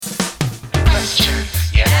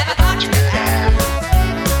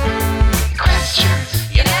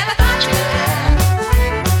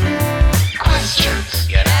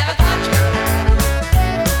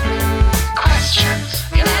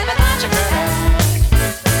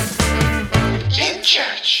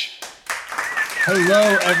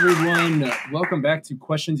Hello, everyone. Welcome back to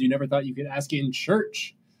Questions You Never Thought You Could Ask in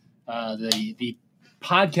Church, the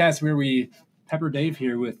podcast where we pepper Dave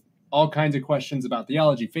here with all kinds of questions about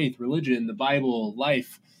theology, faith, religion, the Bible,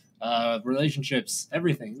 life, relationships,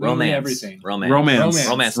 everything. Romance. Everything.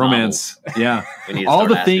 Romance. Yeah. We need to All start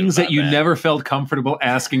the asking things that about you never felt comfortable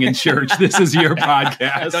asking in church. This is your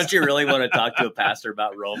podcast. Don't you really want to talk to a pastor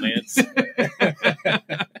about romance?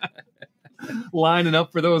 Lining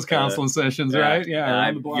up for those counseling sessions, right?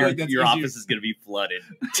 Yeah. Your office is going to be flooded.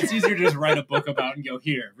 It's easier to just write a book about and go,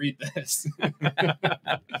 here, read this. You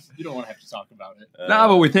don't want to have to talk about it. No,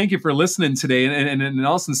 but we thank you for listening today. And in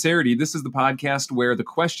all sincerity, this is the podcast where the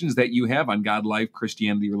questions that you have on God, life,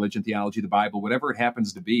 Christianity, religion, theology, the Bible, whatever it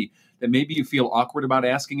happens to be, that maybe you feel awkward about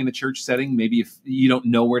asking in a church setting. Maybe if you don't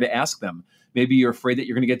know where to ask them. Maybe you're afraid that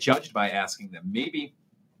you're going to get judged by asking them. Maybe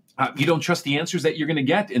you don't trust the answers that you're going to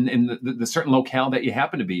get in the certain locale that you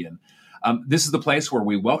happen to be in. This is the place where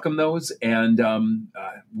we welcome those, and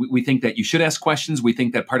we think that you should ask questions. We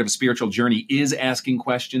think that part of a spiritual journey is asking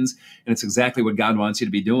questions, and it's exactly what God wants you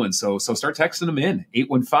to be doing. So start texting them in,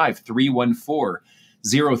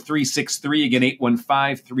 815-314-0363. Again,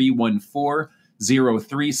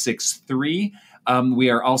 815-314-0363. We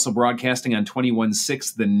are also broadcasting on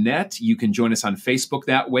 21.6 The Net. You can join us on Facebook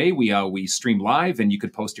that way. We stream live, and you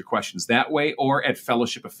could post your questions that way, or at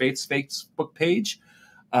Fellowship of Faith's Facebook page.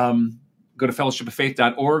 Go to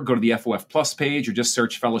fellowshipoffaith.org, go to the FOF Plus page, or just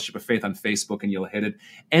search Fellowship of Faith on Facebook, and you'll hit it.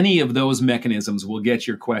 Any of those mechanisms will get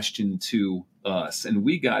your question to us. And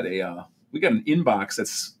we got an inbox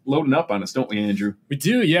that's loading up on us, don't we, Andrew? We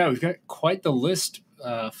do, yeah. We've got quite the list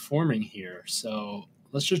forming here. So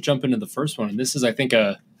let's just jump into the first one. And this is, I think,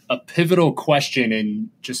 a pivotal question in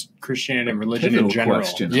just Christianity and religion in general.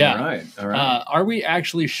 Question. Yeah. All right. Are we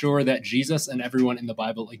actually sure that Jesus and everyone in the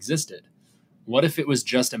Bible existed? What if it was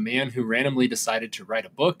just a man who randomly decided to write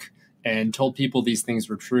a book and told people these things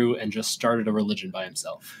were true and just started a religion by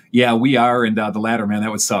himself? Yeah, we are. And the latter, man,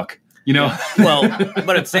 that would suck. You know? Yeah. Well,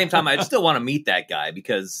 but at the same time, I still want to meet that guy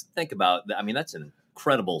because think about, that's an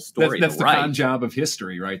incredible story. That's the con job of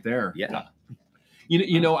history right there. Yeah.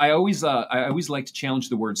 You know, I always like to challenge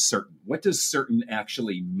the word certain. What does certain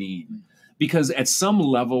actually mean? Because at some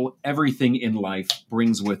level, everything in life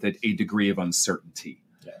brings with it a degree of uncertainty.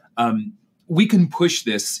 Yeah. We can push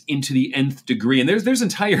this into the nth degree, and there's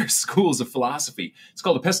entire schools of philosophy. It's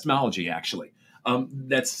called epistemology, actually.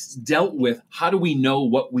 That's dealt with how do we know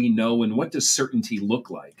what we know, and what does certainty look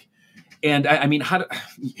like? And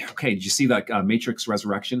did you see that Matrix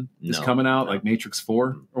Resurrection is coming out, like Matrix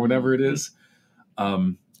 4 or whatever it is?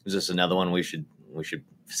 Is this another one we should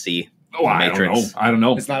see? Oh, I don't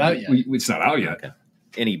know. It's not out yet. It's not out yet. Okay.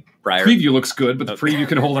 Any prior preview looks good, but the preview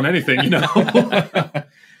can hold on anything, you know.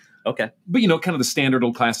 Okay. But, kind of the standard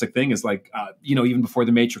old classic thing is like, even before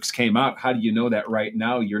the Matrix came out, how do you know that right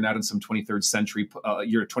now you're not in some 23rd century,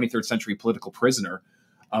 you're a 23rd century political prisoner,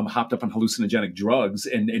 hopped up on hallucinogenic drugs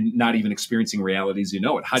and not even experiencing reality as you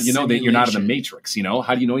know it? How do you know that you're not in the Matrix?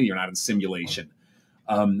 How do you know you're not in simulation?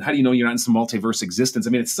 How do you know you're not in some multiverse existence?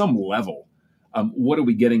 At some level, what are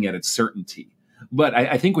we getting at its certainty? But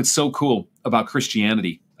I think what's so cool about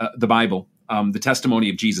Christianity, the Bible, the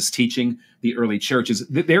testimony of Jesus' teaching, the early churches,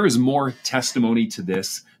 there is more testimony to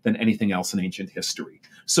this than anything else in ancient history.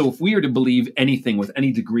 So if we are to believe anything with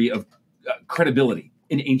any degree of credibility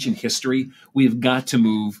in ancient history, we've got to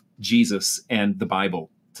move Jesus and the Bible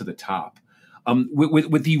to the top.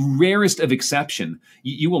 With the rarest of exception,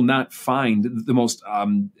 you will not find the most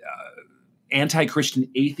anti-Christian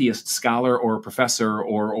atheist scholar or professor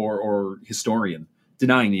or historian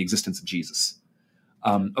denying the existence of Jesus.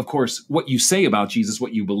 Of course, what you say about Jesus,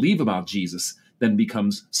 what you believe about Jesus, then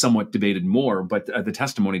becomes somewhat debated more. But the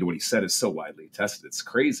testimony to what he said is so widely attested. It's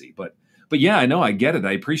crazy. But yeah, I know. I get it.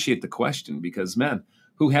 I appreciate the question because, man,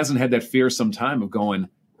 who hasn't had that fearsome time of going,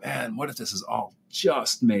 man, what if this is all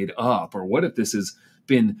just made up? Or what if this has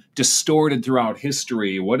been distorted throughout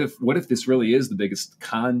history? What if this really is the biggest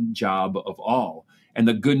con job of all? And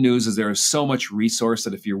the good news is there is so much resource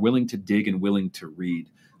that if you're willing to dig and willing to read,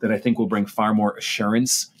 that I think will bring far more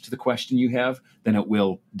assurance to the question you have than it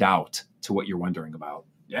will doubt to what you're wondering about.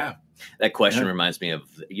 Yeah. That question reminds me of,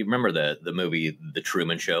 you remember the movie The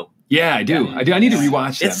Truman Show? Yeah, I do. I need to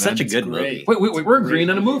rewatch that. It's such a good movie. Wait, we're agreeing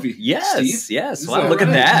on a movie. Yes, Steve? yes. Wow, look at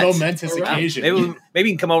that. Momentous occasion. Maybe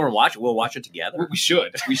you can come over and watch it. We'll watch it together. We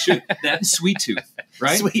should. That and Sweet Tooth,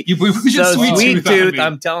 right? Sweet Tooth.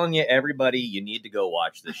 I'm telling you, everybody, you need to go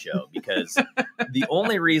watch the show because the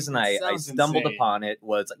only reason I stumbled upon it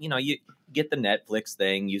was, you get the Netflix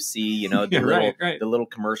thing. You see, the little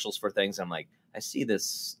commercials for things. I'm like, I see this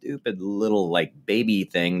stupid little like baby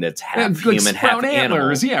thing that's half like human, half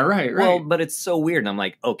antlers. animal. Yeah, right. Well, but it's so weird. And I'm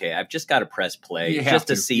like, okay, I've just got to press play just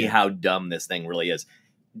to see how dumb this thing really is.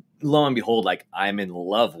 Lo and behold, like I'm in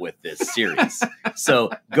love with this series.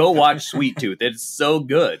 So go watch Sweet Tooth. It's so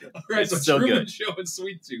good. Right, it's so Truman good. Show and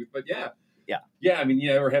Sweet Tooth, but yeah. I mean,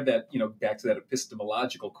 you ever have that? You know, back to that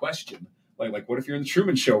epistemological question, like, what if you're in the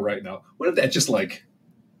Truman Show right now? What if that just like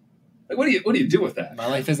what do you do with that? My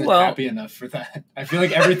life isn't happy enough for that. I feel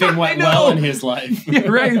like everything went well in his life. Yeah,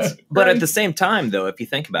 right. But at the same time, though, if you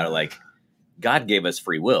think about it, like God gave us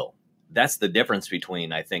free will. That's the difference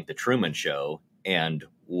between, I think, the Truman Show and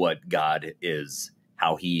what God is,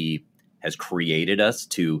 how he has created us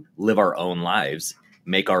to live our own lives,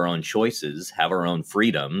 make our own choices, have our own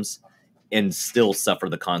freedoms, and still suffer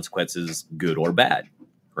the consequences, good or bad,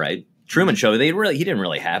 right? Truman Show, he didn't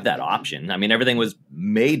really have that option. I mean, everything was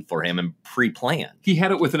made for him and pre-planned. He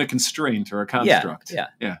had it within a constraint or a construct. Yeah.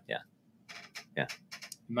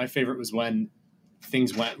 My favorite was when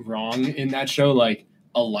things went wrong in that show, like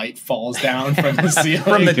a light falls down from the ceiling.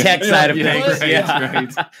 From the tech side of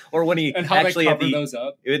things. Right. Or when he and how actually they cover those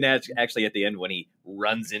up. Actually at the end when he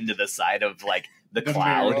runs into the side of like the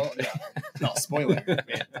cloud. No, spoiler.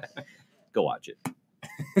 Go watch it.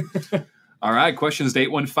 All right, questions to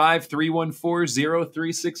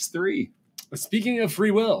 815-314-0363. Speaking of free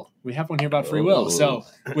will, we have one here about free will. So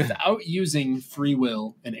without using free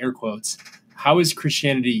will in air quotes, how is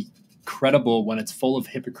Christianity credible when it's full of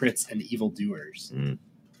hypocrites and evildoers?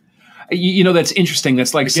 You know, that's interesting.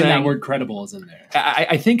 That's like Again, saying that word credible is in there.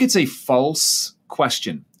 I think it's a false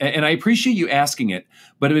question. And I appreciate you asking it,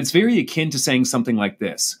 but it's very akin to saying something like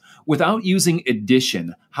this. Without using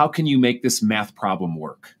addition, how can you make this math problem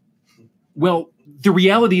work? Well, the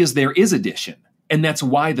reality is there is addition, and that's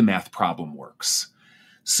why the math problem works.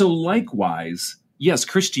 So likewise, yes,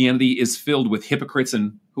 Christianity is filled with hypocrites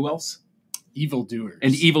and who else? Evildoers.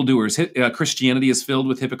 And evildoers. Christianity is filled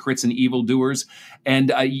with hypocrites and evildoers.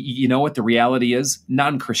 And you know what the reality is?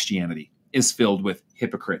 Non-Christianity is filled with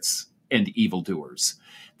hypocrites and evildoers.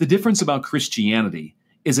 The difference about Christianity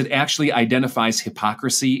is it actually identifies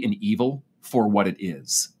hypocrisy and evil for what it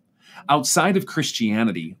is. Outside of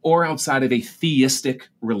Christianity or outside of a theistic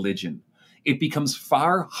religion, it becomes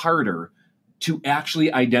far harder to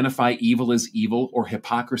actually identify evil as evil or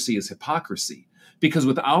hypocrisy as hypocrisy. Because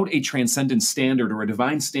without a transcendent standard or a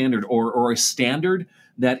divine standard or a standard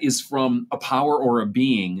that is from a power or a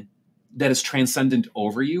being that is transcendent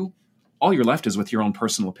over you, all you're left is with your own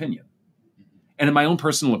personal opinion. And in my own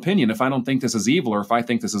personal opinion, if I don't think this is evil or if I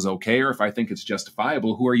think this is okay or if I think it's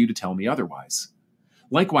justifiable, who are you to tell me otherwise?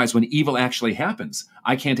 Likewise, when evil actually happens,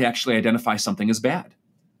 I can't actually identify something as bad.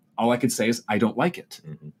 All I could say is I don't like it.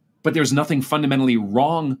 Mm-hmm. But there's nothing fundamentally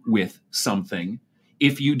wrong with something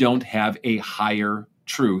if you don't have a higher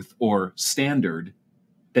truth or standard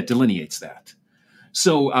that delineates that.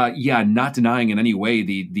 So, not denying in any way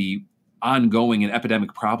the ongoing and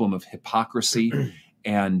epidemic problem of hypocrisy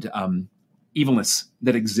and evilness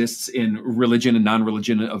that exists in religion and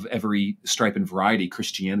non-religion of every stripe and variety,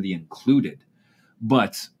 Christianity included.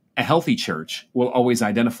 But a healthy church will always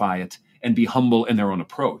identify it and be humble in their own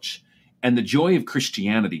approach. And the joy of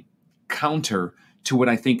Christianity, counter to what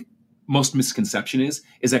I think most misconception is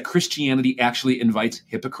that Christianity actually invites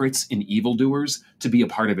hypocrites and evildoers to be a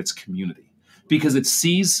part of its community because it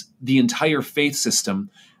sees the entire faith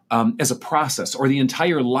system as a process, or your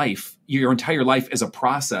entire life as a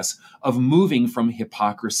process of moving from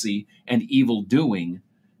hypocrisy and evil doing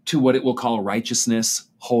to what it will call righteousness,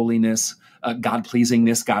 holiness,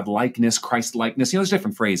 God-pleasingness, God-likeness, Christ-likeness. There's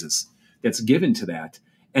different phrases that's given to that.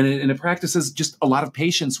 And it practices just a lot of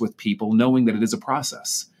patience with people, knowing that it is a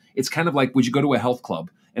process. It's kind of like, would you go to a health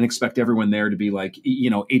club and expect everyone there to be like,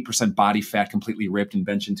 8% body fat, completely ripped and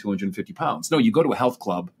benching 250 pounds? No, you go to a health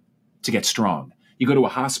club to get strong. You go to a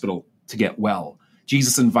hospital to get well.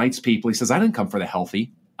 Jesus invites people. He says, I didn't come for the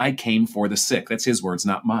healthy. I came for the sick. That's his words,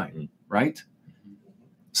 not mine, right?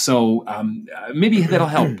 So maybe that'll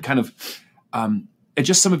help kind of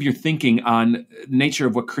adjust some of your thinking on the nature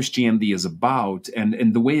of what Christianity is about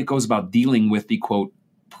and the way it goes about dealing with the, quote,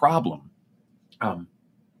 problem.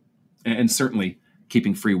 And certainly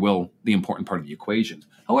keeping free will the important part of the equation.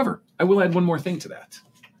 However, I will add one more thing to that.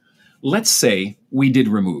 Let's say we did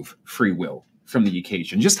remove free will from the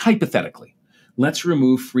equation, just hypothetically. Let's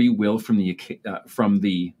remove free will from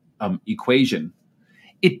the equation.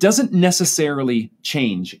 It doesn't necessarily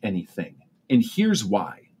change anything. And here's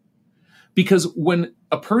why. Because when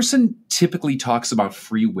a person typically talks about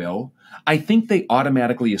free will, I think they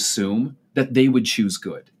automatically assume that they would choose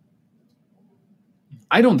good.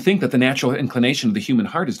 I don't think that the natural inclination of the human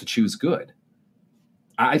heart is to choose good.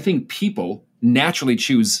 I think people naturally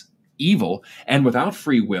choose evil, and without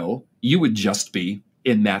free will, you would just be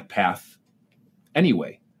in that path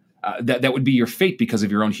anyway. That would be your fate because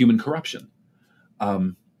of your own human corruption.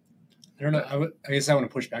 I don't know. I guess I want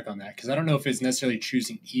to push back on that because I don't know if it's necessarily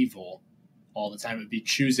choosing evil all the time. It would be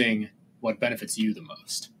choosing what benefits you the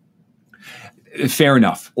most. Fair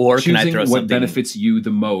enough. Or choosing can I throw what something benefits you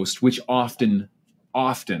the most, which often.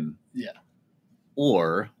 Yeah.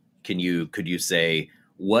 Or could you say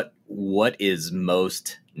what is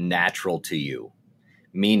most natural to you?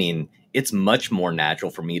 Meaning, it's much more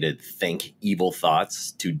natural for me to think evil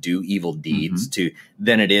thoughts, to do evil deeds,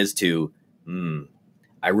 than it is to.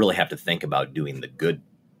 I really have to think about doing the good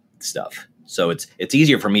stuff. So it's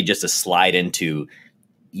easier for me just to slide into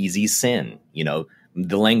easy sin. You know,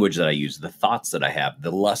 the language that I use, the thoughts that I have,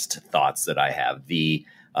 the lust thoughts that I have, the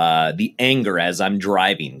anger as I'm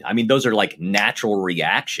driving. I mean, those are like natural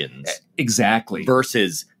reactions. Exactly.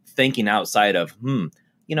 Versus thinking outside of,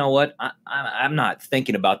 you know what? I'm not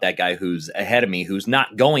thinking about that guy who's ahead of me, who's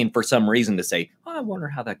not going for some reason to say, oh, I wonder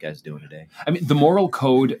how that guy's doing today. I mean, the moral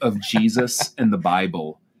code of Jesus and the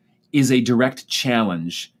Bible is a direct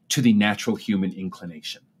challenge to the natural human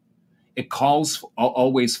inclination. It calls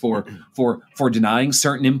always for denying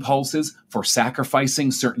certain impulses, for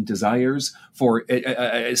sacrificing certain desires, for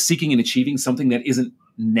seeking and achieving something that isn't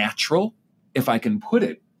natural, if I can put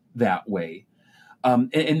it that way.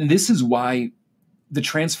 And this is why the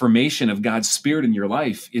transformation of God's Spirit in your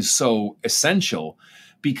life is so essential,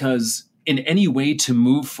 because in any way to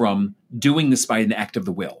move from doing this by an act of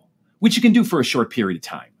the will, which you can do for a short period of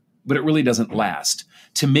time, but it really doesn't last,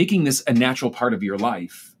 to making this a natural part of your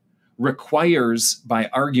life requires, by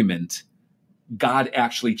argument, God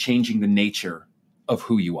actually changing the nature of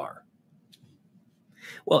who you are.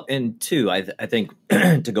 Well, and two, I think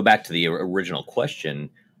to go back to the original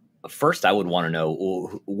question, first, I would want to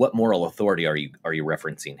know, what moral authority are you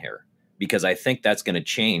referencing here? Because I think that's going to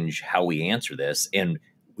change how we answer this and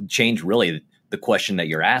change really the question that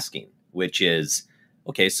you're asking, which is,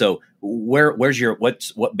 okay, so where's your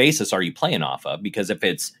what basis are you playing off of? Because if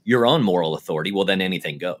it's your own moral authority, well, then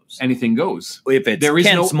anything goes. Anything goes. If it's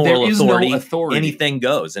Kent's moral authority, anything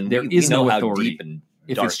goes, and there is no authority how deep and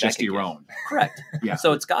if dark it's just your own. Correct. Yeah.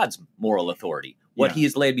 So it's God's moral authority. What he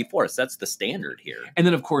has laid before us, that's the standard here. And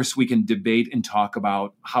then, of course, we can debate and talk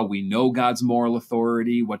about how we know God's moral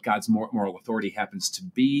authority, what God's moral authority happens to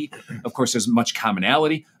be. Of course, there's much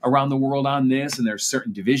commonality around the world on this, and there's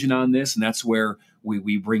certain division on this, and that's where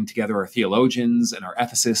we bring together our theologians and our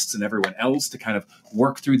ethicists and everyone else to kind of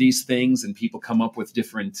work through these things, and people come up with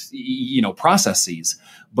different, processes.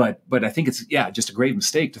 But I think it's, just a grave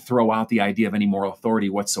mistake to throw out the idea of any moral authority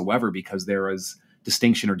whatsoever, because there is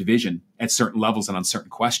distinction or division at certain levels and on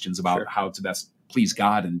certain questions about how to best please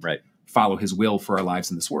God and follow his will for our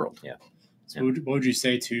lives in this world. Yeah. So what would you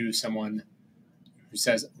say to someone who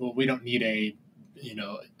says, well, we don't need a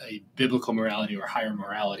biblical morality or higher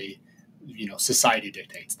morality, society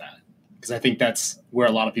dictates that? Because I think that's where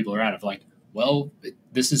a lot of people are at, of like, well,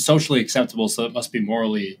 this is socially acceptable, so it must be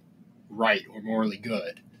morally right or morally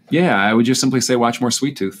good. Yeah, I would just simply say, watch more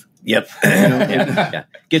Sweet Tooth. Yep. Yeah.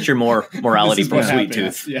 Get your morality from Sweet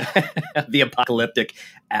Tooth. Yeah. The apocalyptic.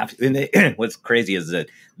 What's crazy is that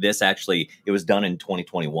this actually, it was done in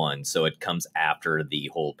 2021. So it comes after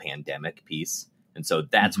the whole pandemic piece. And so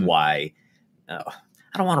that's why I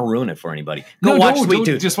don't want to ruin it for anybody. Watch Sweet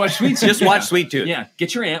Tooth. Just watch Sweet Tooth. Just watch Sweet Tooth. Yeah.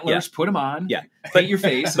 Get your antlers, put them on. Yeah. Paint your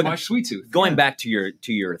face and watch Sweet Tooth. Going back to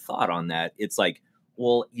your thought on that, it's like,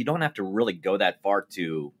 well, you don't have to really go that far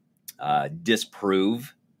to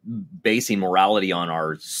disprove basing morality on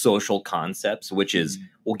our social concepts, which is,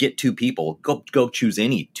 we'll get two people, go choose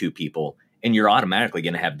any two people, and you're automatically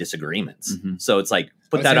going to have disagreements. So it's like,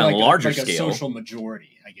 put that on a larger scale. A social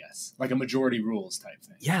majority, I guess. Like a majority rules type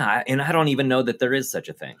thing. Yeah, and I don't even know that there is such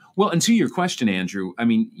a thing. Well, and to your question, Andrew,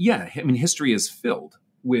 history is filled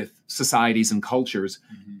with societies and cultures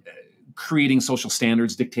creating social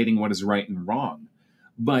standards, dictating what is right and wrong.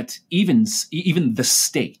 But even the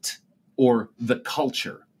state or the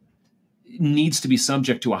culture needs to be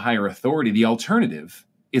subject to a higher authority. The alternative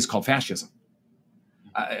is called fascism.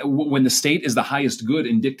 When the state is the highest good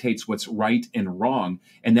and dictates what's right and wrong,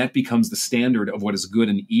 and that becomes the standard of what is good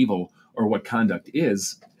and evil or what conduct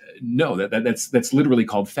is, that's literally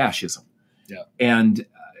called fascism. Yeah. And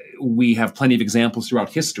we have plenty of examples throughout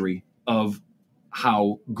history of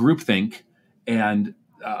how groupthink and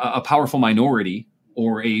a powerful minority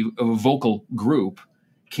or a vocal group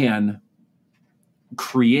can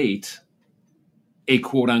create a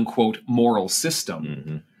quote-unquote moral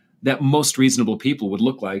system that most reasonable people would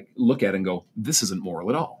look at and go, this isn't moral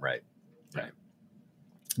at all. Right.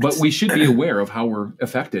 But we should be aware of how we're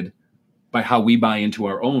affected by how we buy into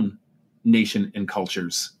our own nation and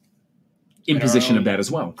culture's imposition of that as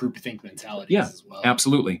well. Groupthink mentalities as well.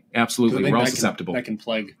 Absolutely. We're all susceptible. That can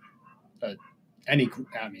plague any group.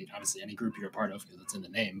 I mean, obviously any group you're a part of because it's in the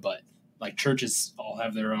name, but like churches all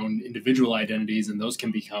have their own individual identities, and those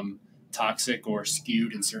can become toxic or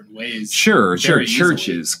skewed in certain ways. Sure.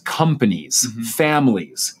 Churches, companies,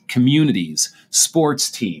 families, communities, sports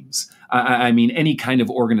teams. I mean, any kind of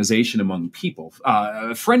organization among people,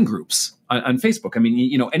 friend groups on Facebook. I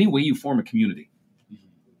mean, any way you form a community.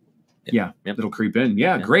 Yeah, it'll creep in.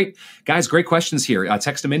 Yeah, great. Guys, great questions here.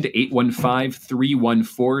 Text them in to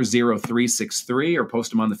 815-314-0363 or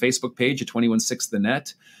post them on the Facebook page at 216 The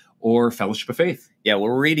Net or Fellowship of Faith. Yeah,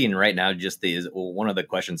 we're reading right now just one of the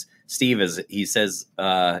questions. Steve, he says,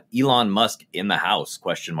 Elon Musk in the house, ?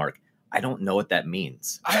 I don't know what that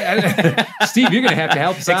means. Steve, you're going to have to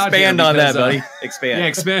help us out. Expand on that, buddy. Expand. Yeah,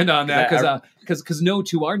 expand on that. Because no,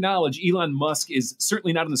 to our knowledge, Elon Musk is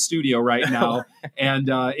certainly not in the studio right now. And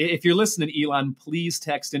if you're listening, Elon, please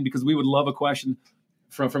text in because we would love a question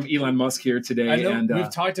from Elon Musk here today. I know and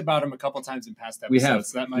we've talked about him a couple times in past episodes. We have.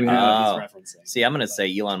 So that might be what he's referencing. See, I'm going to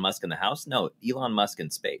say Elon Musk in the house. No, Elon Musk in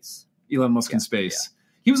space. Elon Musk in space. Yeah.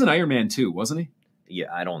 He was in Iron Man 2, wasn't he?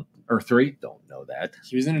 Yeah, I don't. Or 3? Don't know that.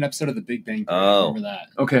 He was in an episode of The Big Bang Theory. Oh. Remember that?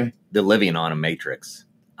 Okay. They're living on a matrix.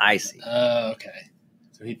 I see. Okay.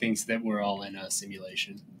 So he thinks that we're all in a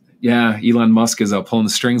simulation. Yeah, Elon Musk is pulling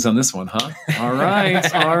the strings on this one, huh? All right.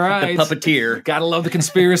 The puppeteer. Gotta love the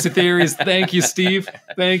conspiracy theories. Thank you, Steve.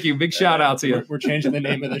 Thank you. Big shout out to you. We're changing the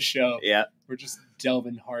name of the show. Yeah. We're just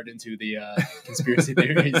delving hard into the conspiracy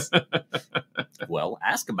theories. Well,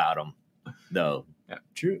 ask about them, though. Yeah.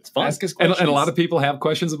 True. It's fun. Ask us questions. And a lot of people have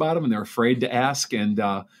questions about them, and they're afraid to ask. And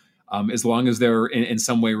as long as they're in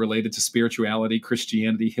some way related to spirituality,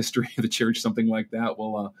 Christianity, history of the church, something like that,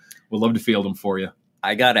 we'll love to field them for you.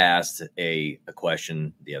 I got asked a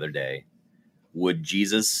question the other day. Would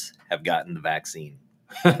Jesus have gotten the vaccine?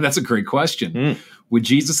 That's a great question. Would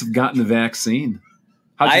Jesus have gotten the vaccine?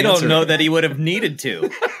 I don't know that he would have needed to.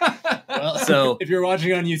 Well, so if you're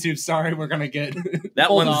watching on YouTube, sorry, we're going to get that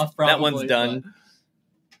pulled one's off probably, that one's done.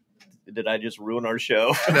 Did I just ruin our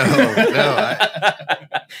show? No.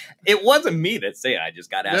 It wasn't me that said I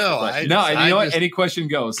just got asked a question. You know what? Any question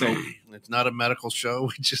goes. So it's not a medical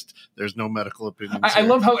show. There's no medical opinions. I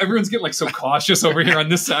love how everyone's getting like so cautious over here on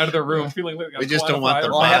this side of the room, feeling like we just don't want the.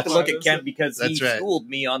 Well, I have to look at Kent because he schooled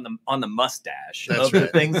me on the mustache of the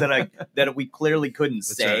things that we clearly couldn't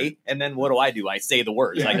say. Right. And then what do? I say the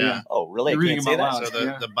words. Oh, really? You're I can't say that.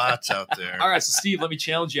 So the bots out there. All right, so Steve, let me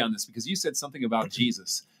challenge you on this because you said something about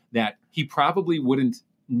Jesus that he probably wouldn't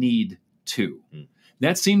need to.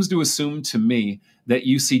 That seems to assume to me that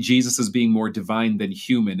you see Jesus as being more divine than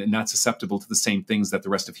human and not susceptible to the same things that the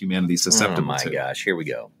rest of humanity is susceptible to. Oh my gosh, here we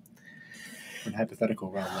go. In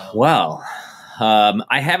hypothetical realm. Well,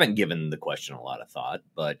 I haven't given the question a lot of thought,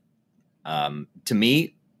 but to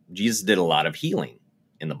me, Jesus did a lot of healing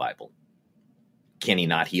in the Bible. Can he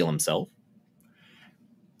not heal himself?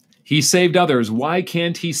 He saved others. Why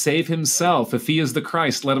can't he save himself? If he is the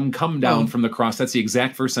Christ, let him come down from the cross. That's the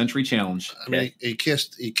exact first century challenge. I mean, he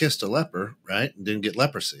kissed a leper, right? And didn't get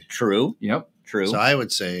leprosy. True. Yep. True. So I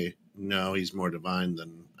would say, no, he's more divine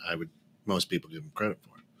than most people give him credit for.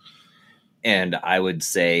 And I would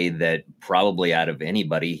say that probably out of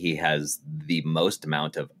anybody, he has the most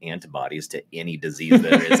amount of antibodies to any disease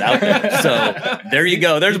that is out there. So there you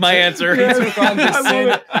go. There's my answer. He took on the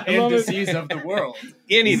sin and disease of the world.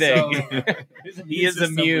 Anything. So, he is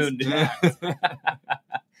immune.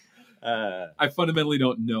 I fundamentally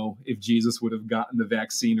don't know if Jesus would have gotten the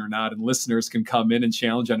vaccine or not. And listeners can come in and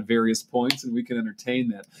challenge on various points, and we can entertain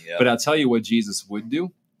that. Yep. But I'll tell you what Jesus would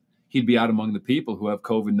do. He'd be out among the people who have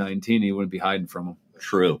COVID-19. He wouldn't be hiding from them.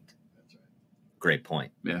 True. Great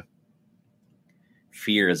point. Yeah.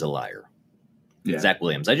 Fear is a liar. Yeah. Zach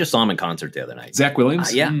Williams. I just saw him in concert the other night. Zach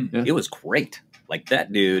Williams? Yeah. It was great. Like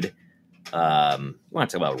that dude. We want to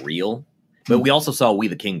talk about real. But we also saw We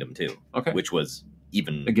the Kingdom too. Okay. Which was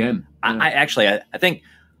even. Again. I think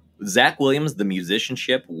Zach Williams, the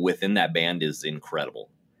musicianship within that band is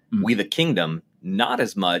incredible. We the Kingdom, not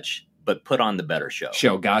as much, but put on the better show.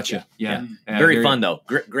 Gotcha. Yeah. Very fun, though.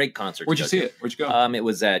 Great concert. Where'd you see it? Where'd you go? It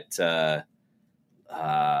was at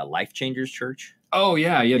Life Changers Church. Oh,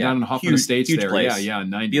 yeah, down in Hoffman Estates huge there. Place. Yeah,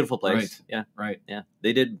 90. Beautiful place. Right. Yeah.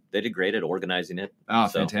 They did great at organizing it. Oh,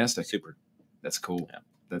 so, fantastic. Super. That's cool. Yeah.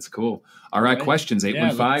 That's cool. All right, questions,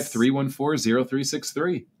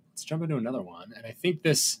 815-314-0363. Let's jump into another one. And I think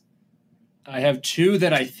I have two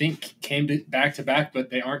that I think came back to back, but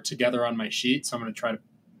they aren't together on my sheet. So I'm going to try to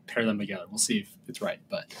pair them together. We'll see if it's right.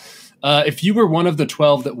 But if you were one of the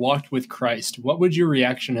 12 that walked with Christ, what would your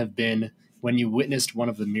reaction have been when you witnessed one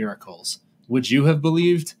of the miracles? Would you have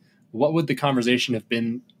believed? What would the conversation have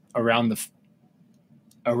been around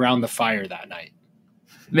the fire that night?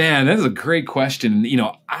 Man, that is a great question.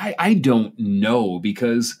 I don't know,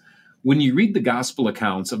 because when you read the gospel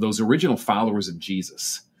accounts of those original followers of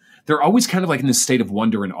Jesus, they're always kind of like in this state of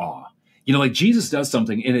wonder and awe. Like Jesus does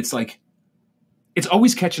something and it's like, it's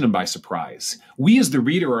always catching them by surprise. We as the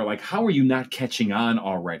reader are like, how are you not catching on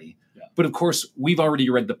already? Yeah. But of course, we've already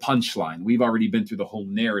read the punchline. We've already been through the whole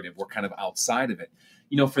narrative. We're kind of outside of it.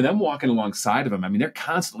 For them walking alongside of him, I mean, they're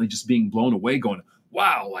constantly just being blown away going,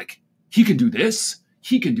 wow, like he can do this.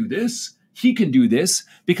 He can do this. He can do this,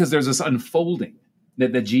 because there's this unfolding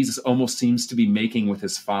that Jesus almost seems to be making with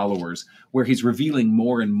his followers, where he's revealing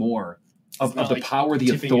more and more of the power, the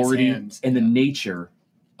authority, and the nature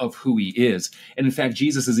of who he is. And in fact,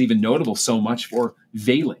 Jesus is even notable so much for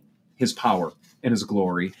veiling his power and his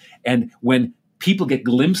glory. And when people get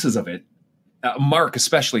glimpses of it, Mark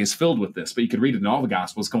especially is filled with this, but you could read it in all the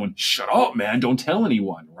Gospels going, shut up, man, don't tell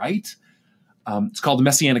anyone, right? It's called the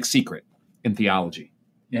Messianic Secret in theology.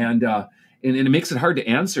 And it makes it hard to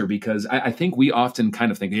answer, because I think we often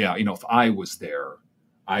kind of think, if I was there,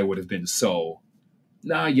 I would have been so.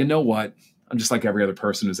 Nah, you know what? I'm just like every other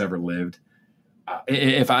person who's ever lived.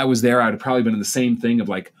 If I was there, I'd have probably been in the same thing of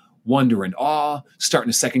like wonder and awe,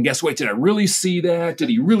 starting to second guess, wait, did I really see that? Did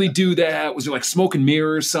he really do that? Was there like smoke and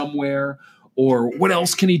mirrors somewhere? Or what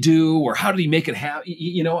else can he do? Or how did he make it happen?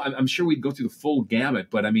 I'm sure we'd go through the full gamut,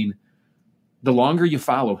 but I mean, the longer you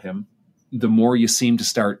follow him, the more you seem to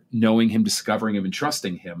start knowing him, discovering him, and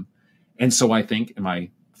trusting him. And so I think, am I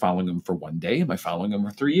following him for one day? Am I following him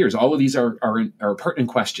for 3 years? All of these are pertinent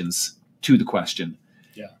questions to the question.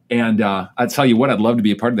 Yeah. And I'll tell you what, I'd love to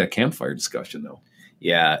be a part of that campfire discussion, though.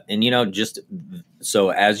 Yeah. And, just so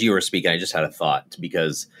as you were speaking, I just had a thought,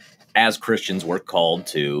 because as Christians, we're called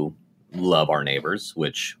to love our neighbors,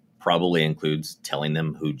 which probably includes telling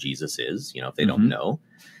them who Jesus is, if they don't know.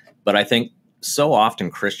 But I think so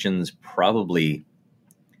often Christians probably,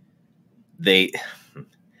 you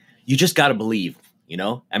just got to believe,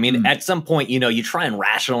 I mean, at some point, you try and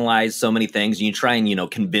rationalize so many things, and you try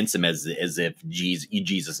and, convince them as if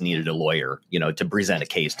Jesus needed a lawyer, to present a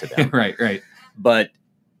case to them. Right. But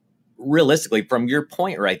realistically, from your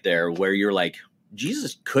point right there, where you're like,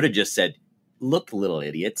 Jesus could have just said, look, little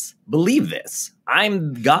idiots, believe this.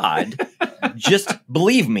 I'm God. Just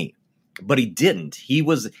believe me. But he didn't. He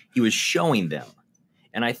was showing them.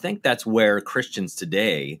 And I think that's where Christians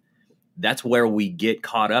today, that's where we get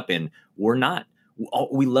caught up in.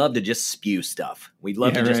 We love to just spew stuff. We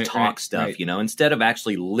love to just talk stuff, instead of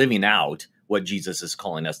actually living out what Jesus is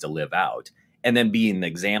calling us to live out, and then being an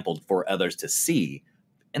example for others to see.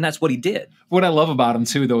 And that's what he did. What I love about him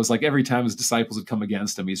too, though, is like every time his disciples would come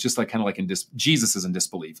against him, he's just like kind of like Jesus is in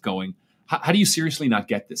disbelief, going, how do you seriously not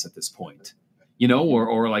get this at this point?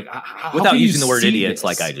 Or like without using the word idiots,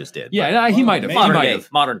 like I just did. Yeah, he might have.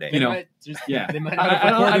 Modern day. I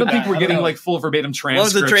don't think we're getting like full verbatim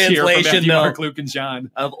transcripts what was the translation, here from Matthew, though, Mark, Luke, and John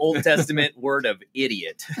of Old Testament word of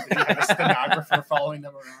idiot. A stenographer following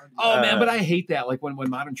them around. Oh man, but I hate that. Like when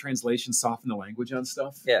modern translations soften the language on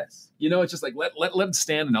stuff. Yes, it's just like let it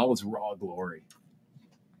stand in all its raw glory.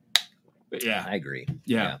 But yeah, I agree.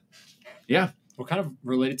 Yeah. Well, kind of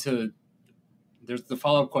related to. There's the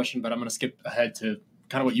follow-up question, but I'm going to skip ahead to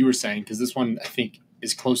kind of what you were saying, because this one, I think,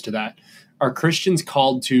 is close to that. Are Christians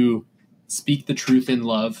called to speak the truth in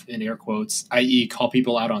love, in air quotes, i.e. call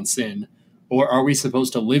people out on sin, or are we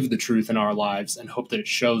supposed to live the truth in our lives and hope that it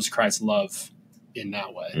shows Christ's love in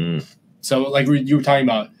that way? So like you were talking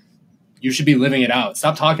about, you should be living it out.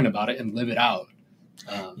 Stop talking about it and live it out.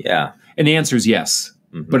 And the answer is yes,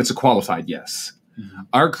 but it's a qualified yes.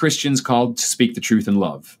 Are Christians called to speak the truth in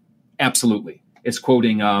love? Absolutely. It's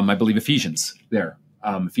quoting, I believe, Ephesians there.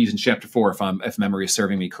 Ephesians chapter 4, if memory is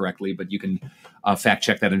serving me correctly, but you can fact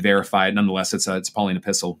check that and verify it. Nonetheless, it's a Pauline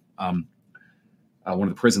epistle, one of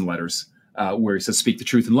the prison letters, where he says, "Speak the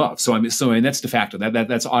truth in love." So and that's de facto.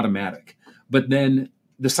 That's automatic. But then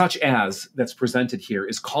the such as that's presented here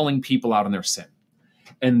is calling people out on their sin,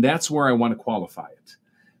 and that's where I want to qualify it,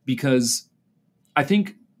 because I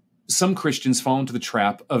think some Christians fall into the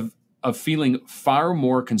trap of feeling far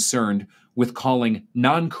more concerned with calling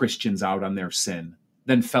non-Christians out on their sin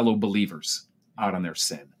than fellow believers out on their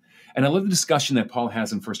sin. And I love the discussion that Paul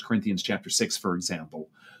has in 1 Corinthians chapter 6, for example,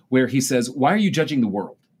 where he says, why are you judging the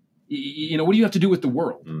world? What do you have to do with the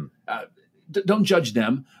world? Don't judge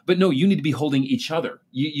them, but no, you need to be holding each other.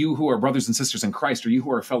 You who are brothers and sisters in Christ, or you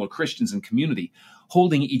who are fellow Christians in community,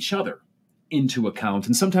 holding each other into account.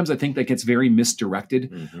 And sometimes I think that gets very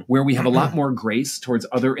misdirected, where we have a lot more grace towards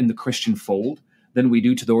other in the Christian fold than we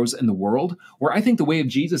do to those in the world, where I think the way of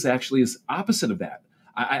Jesus actually is opposite of that.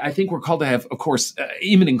 I think we're called to have, of course,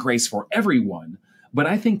 even in grace for everyone, but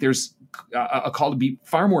I think there's a call to be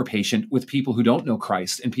far more patient with people who don't know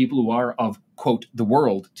Christ and people who are of, quote, the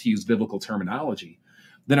world, to use biblical terminology,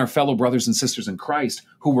 than our fellow brothers and sisters in Christ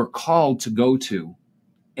who we're called to go to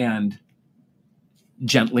and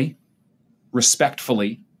gently,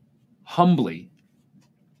 respectfully, humbly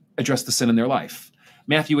address the sin in their life.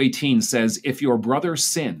 Matthew 18 says, if your brother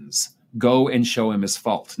sins, go and show him his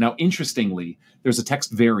fault. Now, interestingly, there's a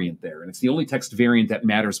text variant there, and it's the only text variant that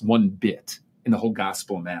matters one bit in the whole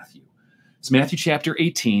Gospel of Matthew. It's Matthew chapter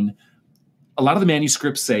 18. A lot of the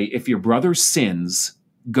manuscripts say, if your brother sins,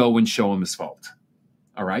 go and show him his fault.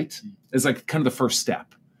 All right? It's like kind of the first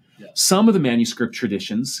step. Yeah. Some of the manuscript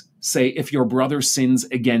traditions say, if your brother sins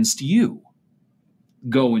against you,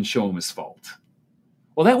 go and show him his fault.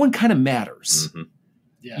 Well, that one kind of matters.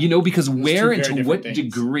 Yeah. Because Those where two and very to what different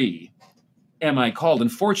things. degree am I called?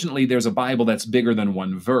 And fortunately, there's a Bible that's bigger than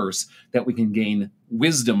one verse that we can gain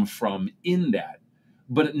wisdom from in that.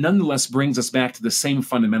 But it nonetheless brings us back to the same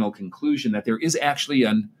fundamental conclusion that there is actually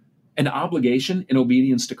an obligation in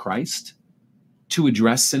obedience to Christ to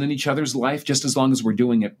address sin in each other's life, just as long as we're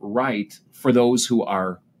doing it right for those who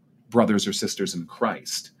are brothers or sisters in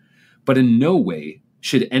Christ. But in no way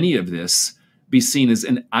should any of this be seen as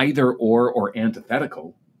an either or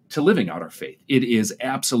antithetical to living out our faith. It is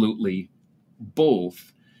absolutely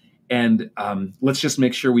both. And let's just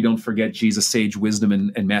make sure we don't forget Jesus' sage wisdom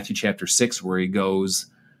in Matthew chapter 6, where he goes,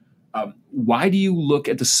 why do you look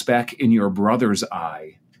at the speck in your brother's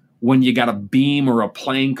eye when you got a beam or a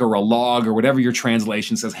plank or a log or whatever your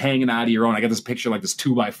translation says hanging out of your own? I got this picture like this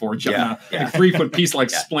 2x4 jumping out, like a 3-foot piece like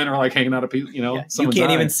splinter, like hanging out of piece, You someone's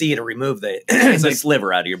can't eye. even see to remove the, It's the like-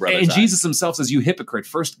 sliver out of your brother's And eye. Jesus himself says, you hypocrite,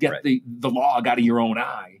 first get Right. the log out of your own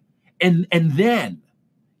eye, and then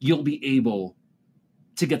you'll be able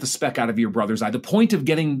to get the speck out of your brother's eye. The point of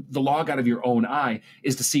getting the log out of your own eye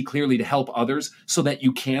is to see clearly, to help others so that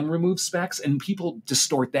you can remove specks. And people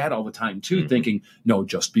distort that all the time too, thinking, no,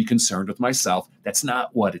 just be concerned with myself. That's not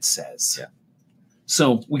what it says. Yeah.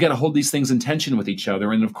 So we got to hold these things in tension with each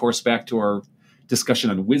other. And of course, back to our discussion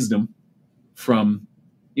on wisdom from,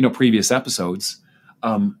 previous episodes,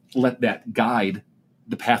 let that guide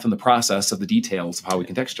the path and the process of the details of how we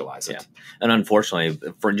contextualize it. Yeah. And unfortunately,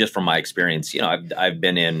 from my experience, I've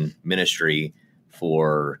been in ministry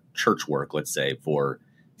for church work, let's say, for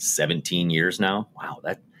 17 years now. Wow,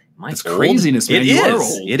 That's craziness, man. You are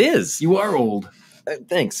old. It is. You are old.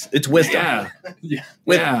 Thanks. It's wisdom. Yeah.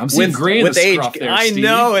 With- I'm seeing with- gray in with the age, scruff there, I Steve.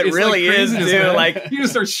 know, it It's really is, craziness, dude. man. Like- you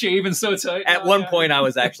just start shaving so tight. At one point, I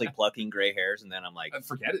was actually plucking gray hairs, and then I'm like,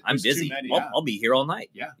 Forget it. I'm There's too busy. many, I'll be here all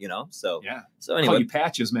night. Yeah. So Yeah. so Call anyway, you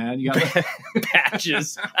patches, man. You got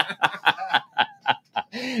patches.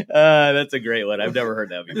 That's a great one. I've never heard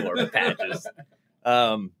that before. But patches.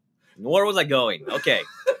 Where was I going? Okay,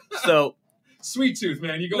 so sweet tooth,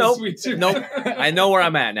 man. You go Nope. sweet tooth. Nope. I know where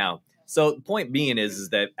I'm at now. So the point being is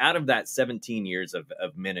that out of that 17 years of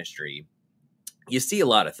ministry, you see a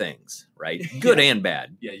lot of things, right? Good and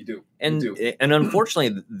bad. Yeah, you do. And You do. and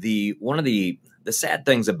unfortunately, one of the sad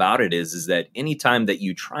things about it is that anytime that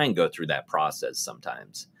you try and go through that process,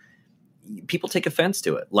 sometimes people take offense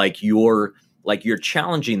to it. Like you're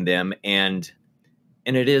challenging them, and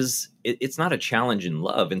it's not a challenge in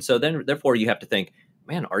love. And so then therefore you have to think,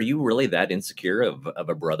 man, are you really that insecure of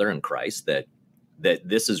a brother in Christ that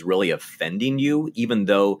this is really offending you, even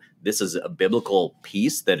though this is a biblical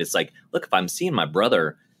piece that it's like, look, if I'm seeing my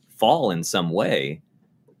brother fall in some way,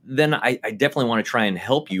 then I definitely want to try and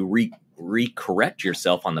help you re-correct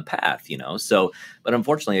yourself on the path, So, but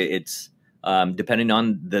unfortunately, it's depending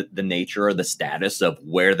on the nature or the status of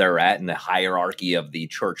where they're at in the hierarchy of the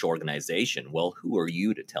church organization. Well, who are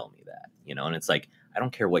you to tell me that? And it's like, I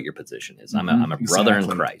don't care what your position is. I'm a brother in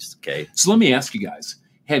Exactly. Christ. Okay. So let me ask you guys,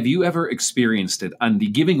 have you ever experienced it on the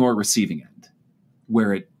giving or receiving end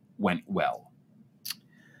where it went well?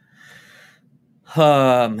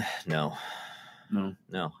 No.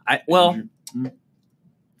 No.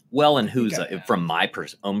 Well, and who's I have. from my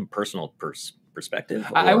own personal perspective?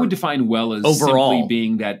 I or- would define well as Overall. simply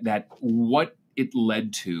being that what it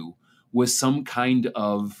led to was some kind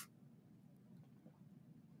of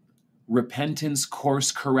repentance,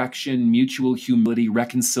 course correction, mutual humility,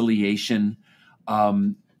 reconciliation,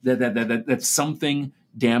 that something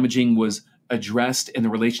damaging was addressed and the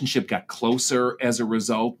relationship got closer as a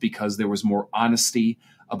result because there was more honesty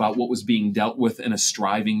about what was being dealt with and a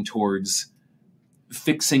striving towards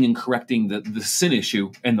fixing and correcting the sin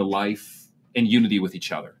issue and the life in unity with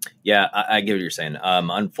each other. Yeah, I get what you're saying.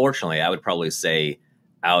 Unfortunately, I would probably say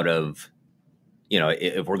out of,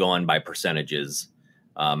 if we're going by percentages,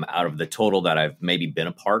 out of the total that I've maybe been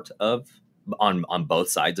a part of on both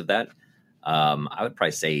sides of that, I would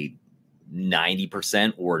probably say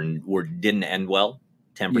 90% or didn't end well.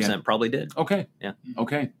 10% probably did. Okay. Yeah.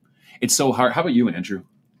 Okay. It's so hard. How about you, Andrew?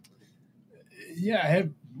 Yeah, I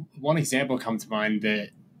had one example come to mind that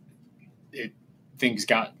things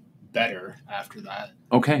got better after that.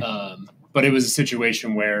 Okay. But it was a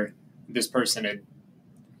situation where this person had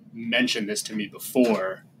mentioned this to me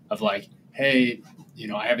before of like, hey,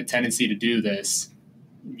 I have a tendency to do this,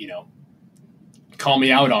 call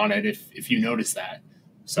me out on it if you notice that.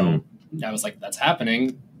 So I was like, that's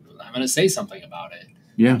happening. I'm going to say something about it.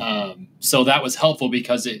 Yeah. So that was helpful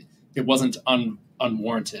because it wasn't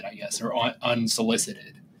unwarranted, I guess, or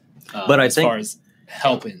unsolicited. But I think, as far as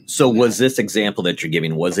helping. So was this example that you're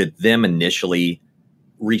giving, was it them initially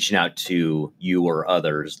reaching out to you or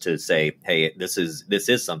others to say, hey, this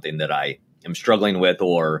is something that I am struggling with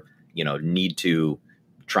or, need to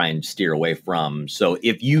try and steer away from. So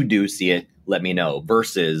if you do see it, let me know,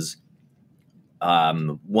 versus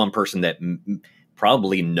one person that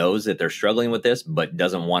probably knows that they're struggling with this, but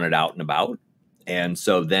doesn't want it out and about. And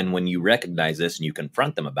so then when you recognize this and you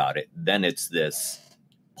confront them about it, then it's this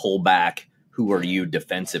pull back, who are you,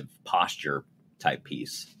 defensive posture type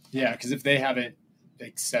piece. Yeah, because if they haven't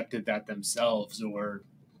accepted that themselves or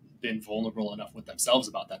been vulnerable enough with themselves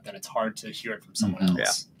about that, then it's hard to hear it from someone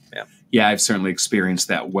else. Yeah, I've certainly experienced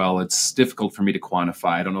that well. It's difficult for me to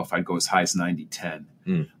quantify. I don't know if I'd go as high as 90-10.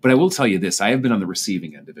 But I will tell you this. I have been on the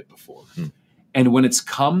receiving end of it before. And when it's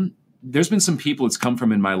come, there's been some people it's come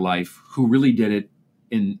from in my life who really did it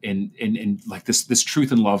in like this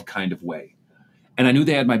truth and love kind of way. And I knew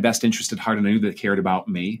they had my best interest at heart, and I knew they cared about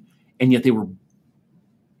me. And yet they were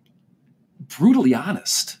brutally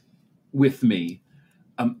honest with me,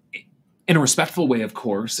 in a respectful way, of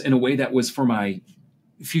course, in a way that was for my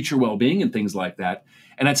future well-being and things like that.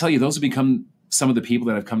 And I tell you, those have become some of the people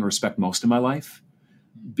that I've come to respect most in my life,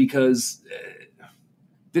 because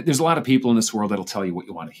there's a lot of people in this world that'll tell you what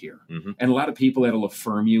you want to hear. And a lot of people that'll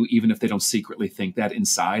affirm you, even if they don't secretly think that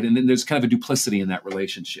inside. And then there's kind of a duplicity in that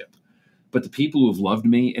relationship. But the people who have loved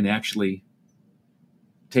me and actually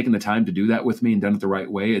taken the time to do that with me and done it the right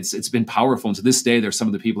way, it's been powerful. And to this day, there's some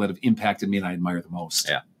of the people that have impacted me and I admire the most.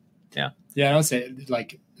 Yeah, I would say,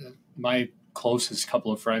 like, my closest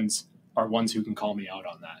couple of friends are ones who can call me out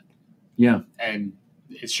on that. Yeah. And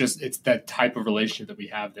it's that type of relationship that we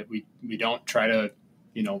have, that we don't try to,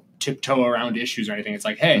 tiptoe around issues or anything. It's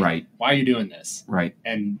like, hey, why are you doing this? Right.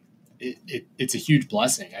 And it's a huge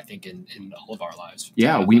blessing, I think, in all of our lives.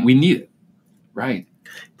 Yeah, we need it. Right.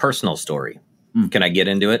 Personal story. Can I get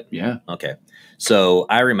into it? Yeah. Okay. So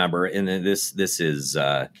I remember, and this is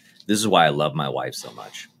why I love my wife so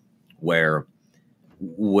much, where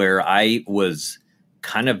I was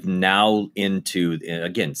kind of now into,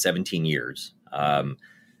 again, 17 years,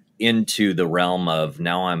 into the realm of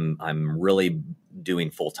now I'm really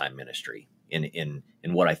doing full-time ministry in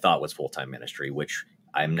what I thought was full-time ministry, which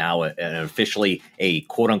I'm now officially a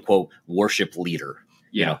quote unquote worship leader.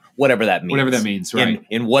 Whatever that means, right.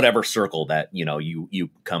 In whatever circle that, you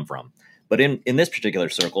come from. But in this particular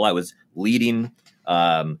circle, I was leading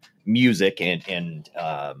music and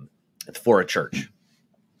for a church.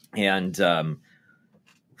 And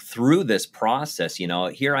through this process,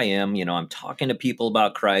 here I am, I'm talking to people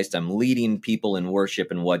about Christ. I'm leading people in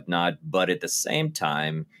worship and whatnot. But at the same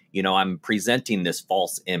time, I'm presenting this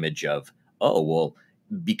false image of, oh, well,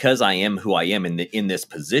 because I am who I am in this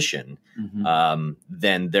position,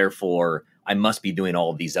 then therefore I must be doing all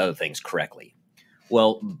of these other things correctly.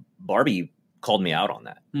 Well, Barbie called me out on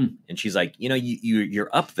that. And she's like, you're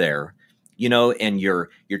up there, and you're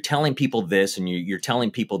telling people this and you're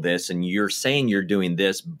telling people this and you're saying you're doing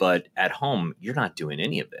this, but at home, you're not doing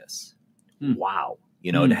any of this. Wow.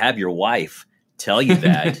 To have your wife tell you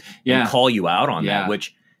that and call you out on that,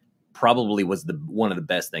 which probably was one of the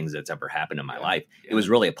best things that's ever happened in my life. It was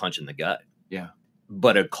really a punch in the gut. Yeah.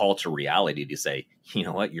 But a call to reality to say, you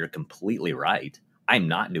know what, you're completely right. I'm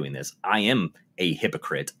not doing this. I am a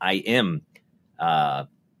hypocrite. I am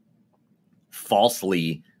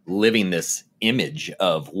falsely living this image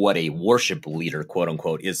of what a worship leader, quote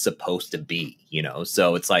unquote, is supposed to be,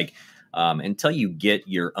 So it's like, until you get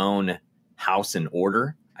your own house in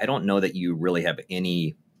order, I don't know that you really have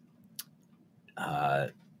any,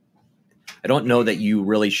 I don't know that you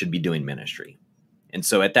really should be doing ministry. And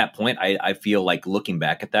so at that point, I feel like looking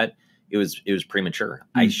back at that, it was premature.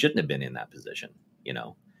 I shouldn't have been in that position,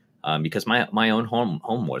 because my own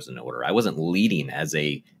home was in order. I wasn't leading as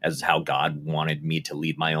how God wanted me to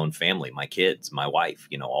lead my own family, my kids, my wife,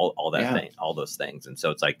 all that thing, all those things. And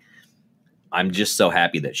so it's like, I'm just so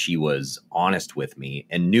happy that she was honest with me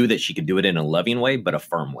and knew that she could do it in a loving way, but a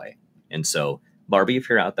firm way. And so, Barbie, if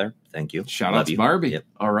you're out there, thank you. Shout out to Barbie. Yep.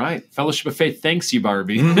 All right. Fellowship of Faith thanks you,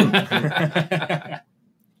 Barbie. Yeah,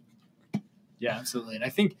 absolutely. And I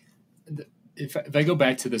think if I go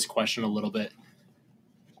back to this question a little bit,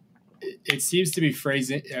 it seems to be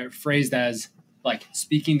phrased as like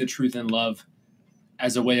speaking the truth in love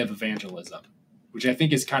as a way of evangelism, which I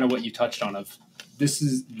think is kind of what you touched on.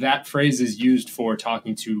 That phrase is used for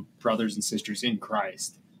talking to brothers and sisters in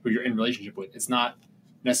Christ who you're in relationship with. It's not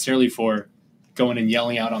necessarily for going and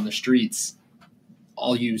yelling out on the streets,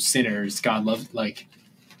 all you sinners, God loves. Like,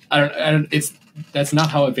 that's not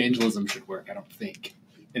how evangelism should work. I don't think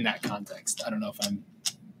in that context. I don't know if I'm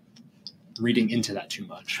reading into that too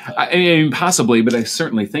much. I mean, possibly, but I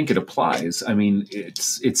certainly think it applies. I mean,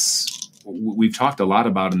 we've talked a lot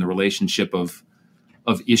about in the relationship of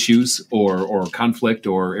issues or conflict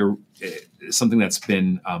or something that's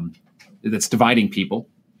been that's dividing people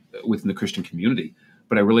within the Christian community.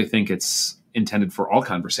 But I really think it's intended for all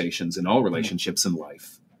conversations and all relationships in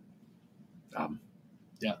life.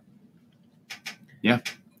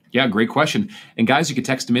 Yeah, great question. And guys, you can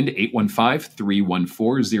text them into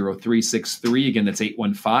 815-314-0363. Again, that's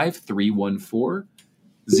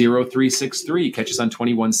 815-314-0363. Catch us on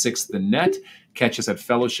 216 The Net. Catch us at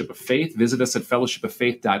Fellowship of Faith. Visit us at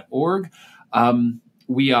fellowshipoffaith.org.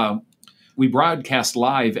 We broadcast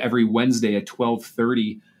live every Wednesday at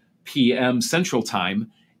 12:30 p.m. Central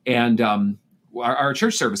Time. And our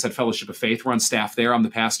church service at Fellowship of Faith, we're on staff there. I'm the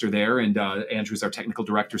pastor there, and Andrew's our technical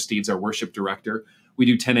director. Steve's our worship director. We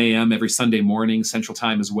do 10 a.m. every Sunday morning, Central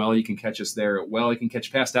Time as well. You can catch us there. You can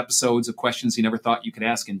catch past episodes of questions you never thought you could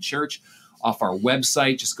ask in church off our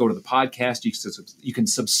website. Just go to the podcast. You can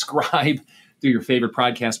subscribe through your favorite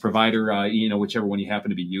podcast provider, whichever one you happen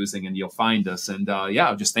to be using, and you'll find us. And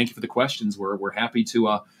just thank you for the questions. We're happy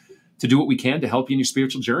to do what we can to help you in your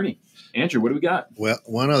spiritual journey. Andrew, what do we got? Well,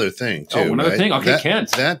 one other thing, too. One other thing. Okay,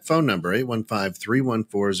 Kent. That phone number,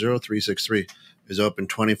 815-314-0363, is open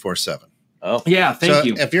 24/7. Oh, yeah. Thank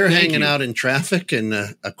you. If you're hanging out in traffic and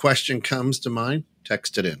a question comes to mind,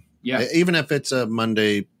 text it in. Yeah. Even if it's a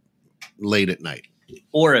Monday late at night.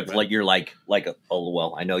 Or if you're like,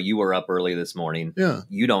 I know you were up early this morning. Yeah.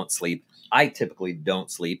 You don't sleep. I typically don't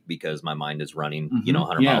sleep because my mind is running,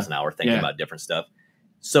 100 miles an hour thinking about different stuff.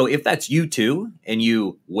 So if that's you too, and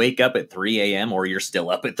you wake up at 3 a.m. or you're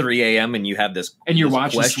still up at 3 a.m. and you have this and you're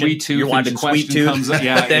watching Sweet Tooth, you're watching Sweet Tooth, comes up,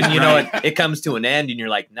 but then it comes to an end, and you're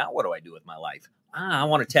like, now what do I do with my life? I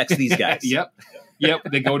want to text these guys. Yep.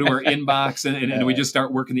 They go to our inbox, and we just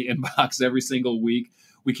start working the inbox every single week.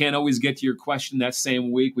 We can't always get to your question that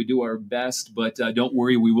same week. We do our best, but don't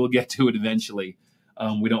worry, we will get to it eventually.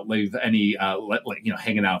 We don't leave any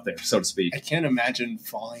hanging out there, so to speak. I can't imagine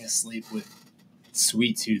falling asleep with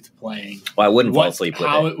Sweet Tooth playing. Well, I wouldn't fall asleep with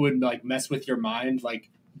how it would mess with your mind, like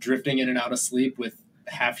drifting in and out of sleep with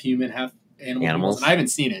half human, half animals. And I haven't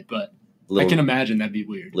seen it, but I can imagine that'd be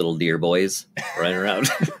weird. Little deer boys running around.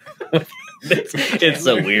 It's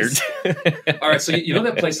so weird. All right, so you know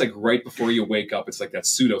that place like right before you wake up, it's like that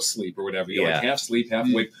pseudo sleep or whatever. You're like half sleep, half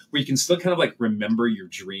awake, where you can still kind of like remember your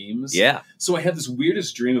dreams. Yeah. So I had this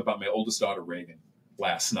weirdest dream about my oldest daughter Reagan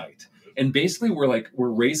last night, and basically we're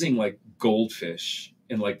raising like goldfish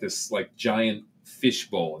in like this like giant fish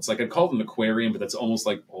bowl. It's like I call it an aquarium, but that's almost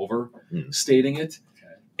like overstating it.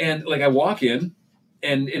 Okay. And like I walk in.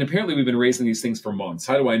 And apparently we've been raising these things for months.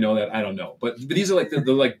 How do I know that? I don't know. But these are like the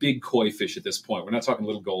like big koi fish at this point. We're not talking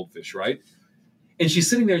little goldfish, right? And she's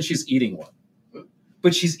sitting there and she's eating one.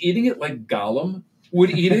 But she's eating it like Gollum would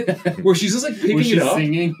eat it, where she's just like picking it up,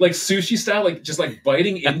 singing? Like sushi style, like just like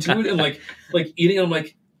biting into it and like eating it. I'm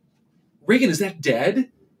like, Reagan, is that dead?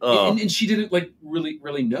 Oh. And she didn't like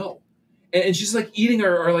really know. And she's like eating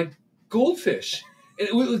our like goldfish. And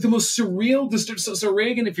it was like the most surreal. So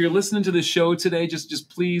Reagan, if you're listening to the show today, just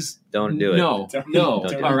please don't do it. No.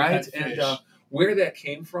 Don't all right. And where that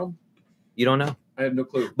came from, you don't know. I have no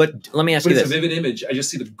clue. But let me ask you this: it's a vivid image. I just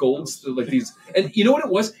see the golds like these. And you know what it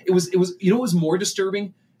was? It was. You know what was more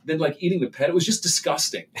disturbing than like eating the pet? It was just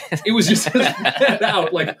disgusting. It was just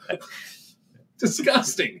out like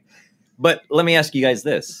disgusting. But let me ask you guys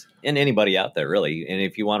this, and anybody out there really, and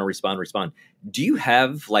if you want to respond. Do you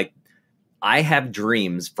have like? I have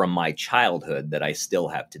dreams from my childhood that I still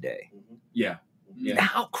have today. Yeah.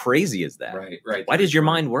 How crazy is that? Right. Why does your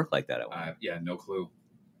mind work like that? No clue.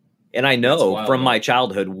 And I That's know wild, from though. my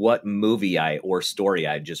childhood what movie or story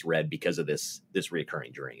I just read because of this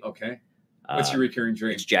recurring dream. Okay. What's your recurring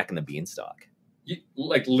dream? It's Jack and the Beanstalk. You,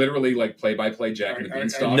 like literally like play-by-play Jack and the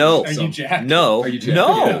Beanstalk? No. Are you Jack? No, Are you Jack?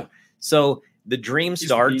 no. Yeah. So the dream He's the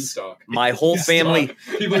starts. Beanstalk. My whole family,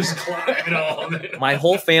 People just climbing all day. my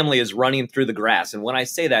whole family is running through the grass, and when I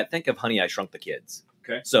say that, think of Honey, I Shrunk the Kids.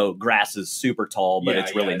 Okay. So grass is super tall, but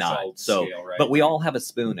it's really all not. So, scale, right? but we all have a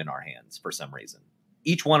spoon in our hands for some reason.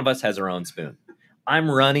 Each one of us has our own spoon. I'm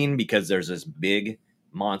running because there's this big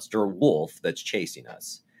monster wolf that's chasing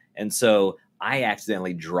us. And so I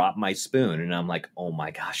accidentally drop my spoon and I'm like, oh my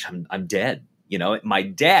gosh, I'm dead. You know, my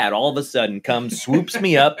dad all of a sudden comes, swoops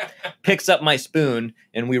me up, picks up my spoon,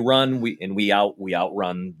 and we run. We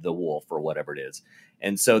outrun the wolf or whatever it is.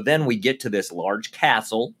 And so then we get to this large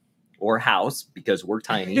castle or house because we're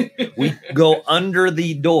tiny. We go under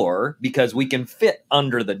the door because we can fit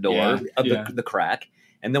under the door of the crack.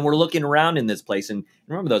 And then we're looking around in this place, and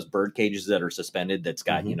remember those bird cages that are suspended that's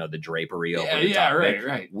got, you know, the drapery over the top of it?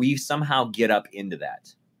 right. We somehow get up into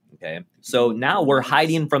that. Okay. So now we're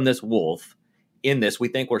hiding from this wolf in this. We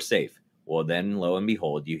think we're safe. Well, then lo and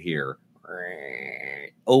behold, you hear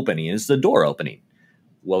opening. It's the door opening.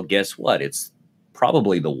 Well, guess what? It's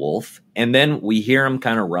probably the wolf. And then we hear him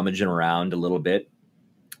kind of rummaging around a little bit.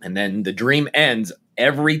 And then the dream ends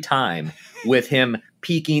every time with him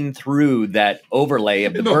peeking through that overlay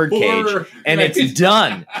of the birdcage, and it's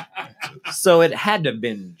done. So it had to have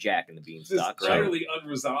been Jack and the Beanstalk, Just right? utterly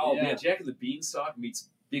unresolved. Yeah. Yeah, Jack and the Beanstalk meets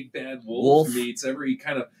Big Bad Wolf meets every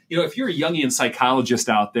kind of, you know, if you're a Jungian psychologist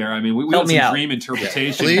out there, I mean, we Help want me some out. dream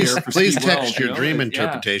interpretation Please, here. For please Steve text Wells, your you know? dream Yeah.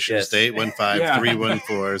 interpretations Yes. to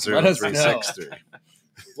 815-314-0363.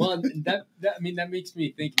 Well, that makes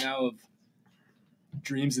me think now of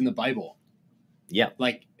dreams in the Bible. Yeah.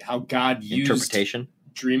 Like how God used Interpretation.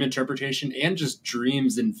 dream interpretation and just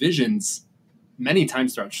dreams and visions many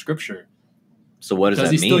times throughout Scripture. So what does Does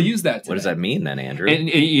that he mean? still use that What does today? that mean then, Andrew? And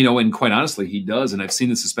you know, and quite honestly, he does, and I've seen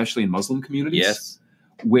this especially in Muslim communities. Yes.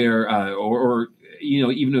 Where, or you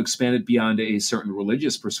know, even to expand it beyond a certain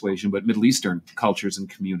religious persuasion, but Middle Eastern cultures and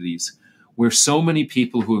communities, where so many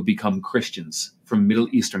people who have become Christians from Middle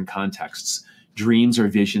Eastern contexts, dreams or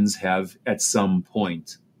visions have at some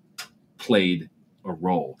point played a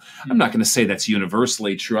role. I'm not going to say that's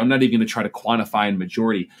universally true. I'm not even going to try to quantify in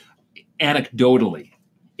majority. Anecdotally,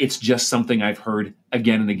 it's just something I've heard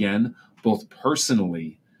again and again, both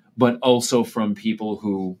personally, but also from people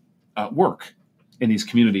who work in these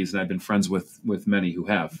communities, and I've been friends with many who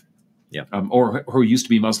have, or who used to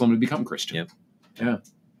be Muslim and become Christian.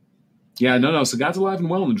 Yeah. No. So God's alive and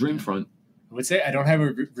well on the dream front. I would say I don't have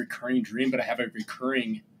a recurring dream, but I have a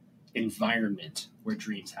recurring environment where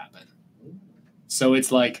dreams happen. So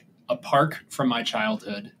it's like a park from my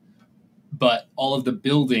childhood, but all of the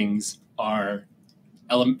buildings are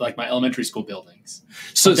like my elementary school buildings.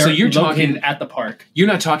 So you're located talking at the park. You're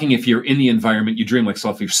not talking if you're in the environment you dream. Like, so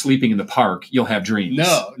if you're sleeping in the park, you'll have dreams.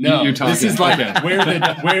 No. You're talking. This is like okay.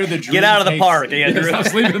 where the dream Get out of the takes- park, Andrew. Stop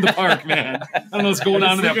sleeping in the park, man. I don't know what's going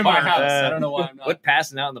on in that Sleep my park. house. I don't know why I'm not. Quit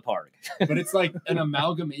passing out in the park. But it's like an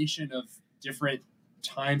amalgamation of different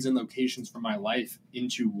times and locations from my life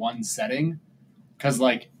into one setting. Because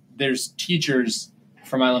like there's teachers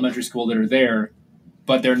from my elementary school that are there,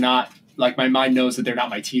 but they're not, like my mind knows that they're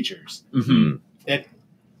not my teachers. Mm-hmm.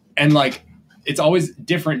 And like it's always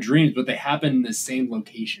different dreams, but they happen in the same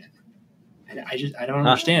location. And I don't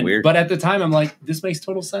understand. Weird. But at the time I'm like, this makes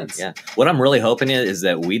total sense. Yeah. What I'm really hoping is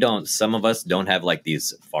that some of us don't have like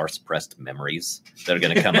these farce-pressed memories that are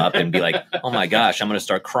going to come up and be like, oh my gosh, I'm going to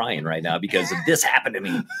start crying right now because this happened to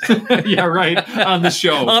me. Yeah, right. On the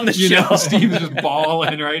show. On the You show. know, Steve's just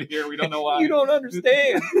bawling right here. We don't know why. You don't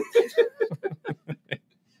understand.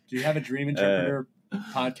 Do you have a dream interpreter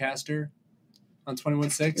podcaster on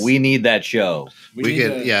 21.6? We need that show.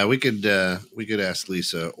 We could ask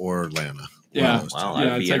Lisa or Lana. Yeah. One of those two. Well,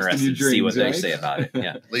 Yeah, I'd be text interested them to your see what dreams, they right? say about it.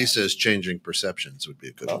 Yeah. Lisa's changing perceptions would be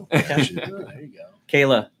a good one. okay. There you go.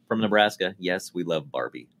 Kayla from Nebraska. Yes, we love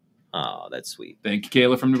Barbie. Oh, that's sweet. Thank you,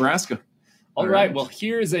 Kayla from Nebraska. All right. Well,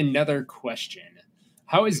 here's another question.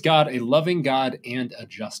 How is God a loving God and a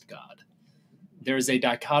just God? There is a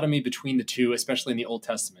dichotomy between the two, especially in the Old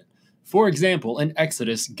Testament. For example, in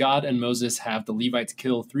Exodus, God and Moses have the Levites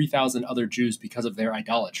kill 3,000 other Jews because of their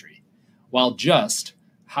idolatry. While just,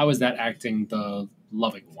 how is that acting the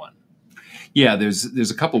loving one? Yeah,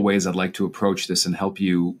 there's a couple ways I'd like to approach this and help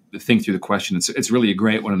you think through the question. It's really a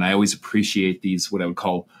great one, and I always appreciate these, what I would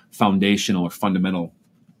call foundational or fundamental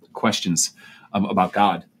questions about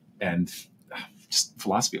God and just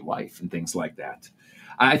philosophy of life and things like that.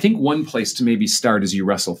 I think one place to maybe start as you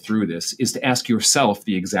wrestle through this is to ask yourself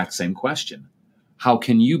the exact same question. How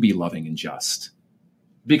can you be loving and just?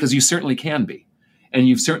 Because you certainly can be. And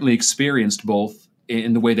you've certainly experienced both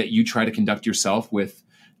in the way that you try to conduct yourself with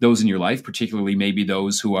those in your life, particularly maybe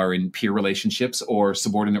those who are in peer relationships or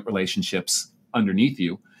subordinate relationships underneath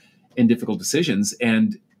you in difficult decisions.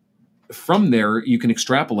 And from there, you can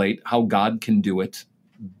extrapolate how God can do it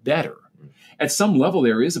better. At some level,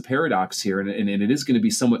 there is a paradox here, and it is going to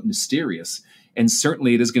be somewhat mysterious. And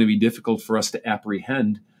certainly it is going to be difficult for us to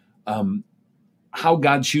apprehend how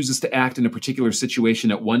God chooses to act in a particular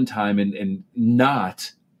situation at one time and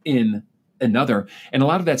not in another. And a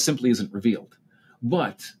lot of that simply isn't revealed.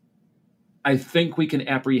 But I think we can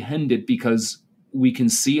apprehend it because we can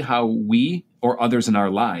see how we or others in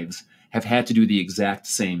our lives have had to do the exact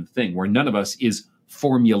same thing, where none of us is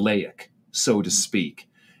formulaic, so to speak,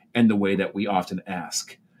 in the way that we often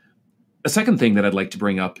ask. A second thing that I'd like to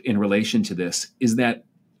bring up in relation to this is that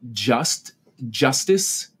justice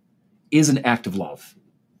is an act of love.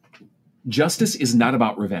 Justice is not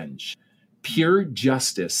about revenge. Pure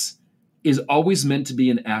justice is always meant to be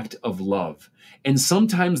an act of love. And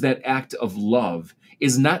sometimes that act of love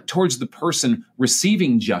is not towards the person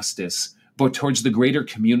receiving justice, but towards the greater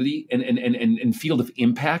community and field of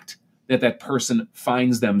impact that person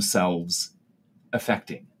finds themselves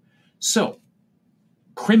affecting. So,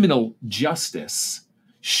 criminal justice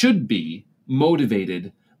should be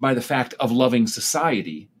motivated by the fact of loving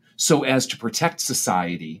society so as to protect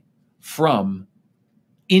society from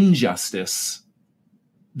injustice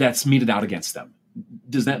that's meted out against them.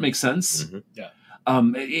 Does that make sense? Mm-hmm. Yeah.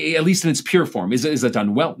 At least in its pure form. Is it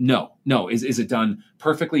done well? No. Is it done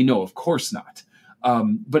perfectly? No, of course not.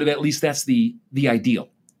 But at least that's the ideal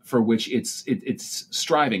for which it's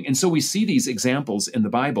striving. And so we see these examples in the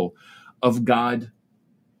Bible of God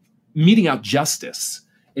meting out justice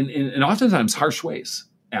in oftentimes harsh ways,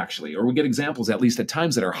 actually. Or we get examples, at least at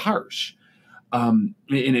times, that are harsh. And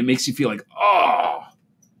it makes you feel like, oh.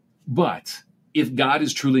 But if God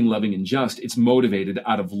is truly loving and just, it's motivated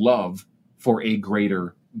out of love for a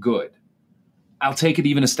greater good. I'll take it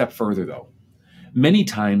even a step further, though. Many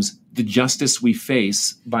times, the justice we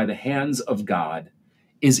face by the hands of God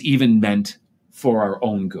is even meant for our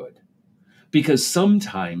own good. Because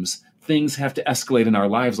sometimes things have to escalate in our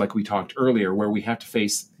lives, like we talked earlier, where we have to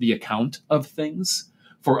face the account of things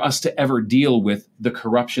for us to ever deal with the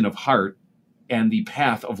corruption of heart and the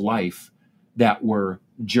path of life that we're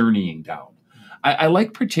journeying down. I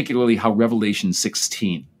like particularly how Revelation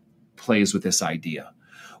 16 plays with this idea,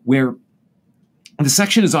 where the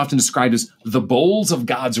section is often described as the bowls of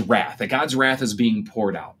God's wrath, that God's wrath is being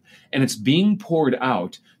poured out. And it's being poured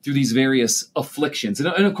out through these various afflictions. And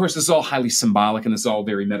of course, this is all highly symbolic and it's all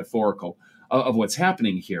very metaphorical of what's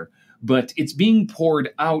happening here. But it's being poured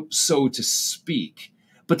out, so to speak.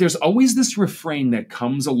 But there's always this refrain that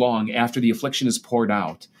comes along after the affliction is poured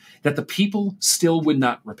out, that the people still would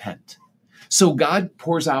not repent. So God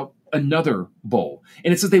pours out another bowl.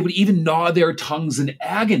 And it says they would even gnaw their tongues in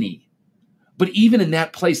agony. But even in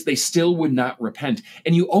that place, they still would not repent.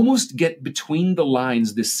 And you almost get between the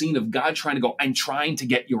lines this scene of God trying to go, I'm trying to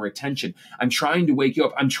get your attention. I'm trying to wake you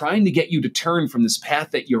up. I'm trying to get you to turn from this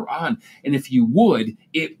path that you're on. And if you would,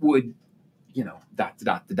 it would,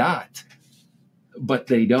 dot. But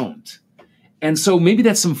they don't. And so maybe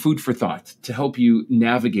that's some food for thought to help you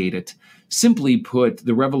navigate it. Simply put,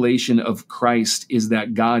 the revelation of Christ is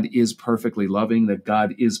that God is perfectly loving, that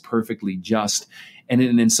God is perfectly just. And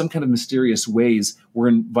in some kind of mysterious ways, we're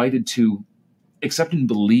invited to accept and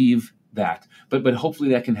believe that. But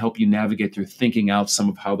hopefully that can help you navigate through thinking out some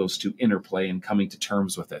of how those two interplay and coming to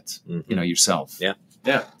terms with it, yourself. Yeah.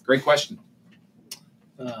 Yeah. Great question.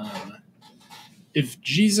 If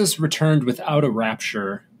Jesus returned without a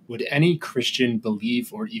rapture, would any Christian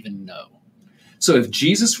believe or even know? So if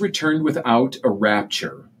Jesus returned without a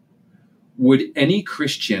rapture, would any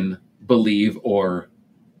Christian believe or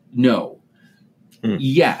know?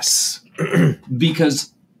 Yes,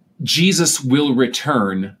 because Jesus will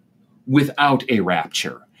return without a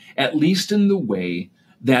rapture, at least in the way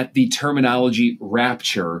that the terminology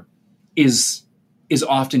rapture is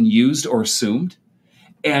often used or assumed.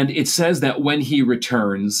 And it says that when he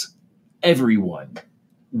returns, everyone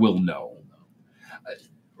will know.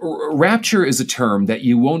 Rapture is a term that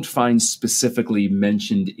you won't find specifically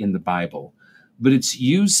mentioned in the Bible, but it's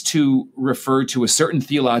used to refer to a certain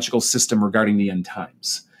theological system regarding the end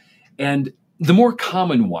times. And the more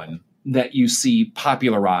common one that you see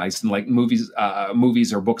popularized in like movies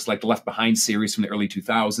or books like the Left Behind series from the early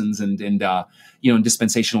 2000s and in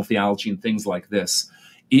dispensational theology and things like this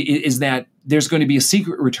is that there's going to be a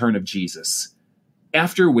secret return of Jesus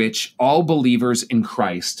after which all believers in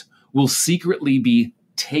Christ will secretly be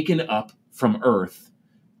taken up from earth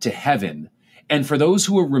to heaven. And for those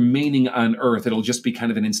who are remaining on earth, it'll just be kind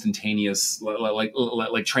of an instantaneous,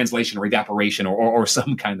 like translation or evaporation or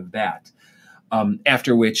some kind of that.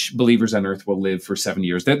 After which believers on earth will live for 7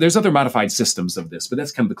 years. There's other modified systems of this, but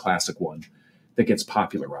that's kind of the classic one that gets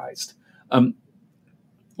popularized.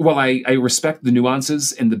 While I respect the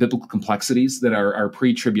nuances and the biblical complexities that our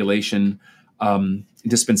pre-tribulation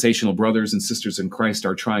dispensational brothers and sisters in Christ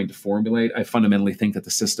are trying to formulate, I fundamentally think that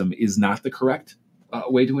the system is not the correct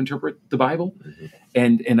way to interpret the Bible. Mm-hmm.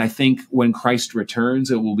 And I think when Christ returns,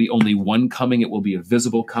 it will be only one coming. It will be a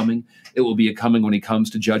visible coming. It will be a coming when he comes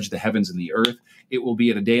to judge the heavens and the earth. It will be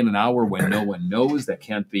at a day and an hour when no one knows, that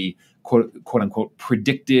can't be quote unquote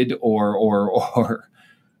predicted or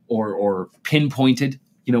pinpointed,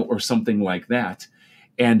 or something like that.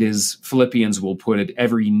 And as Philippians will put it,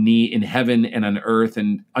 every knee in heaven and on earth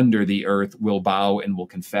and under the earth will bow and will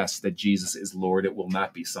confess that Jesus is Lord. It will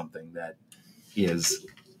not be something that is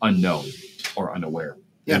unknown or unaware.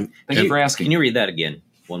 Yeah. Thank you for asking. Can you read that again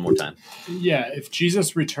one more time? Yeah. If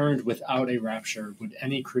Jesus returned without a rapture, would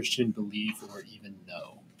any Christian believe or even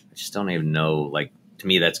know? I just don't even know. Like, to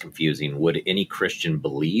me, that's confusing. Would any Christian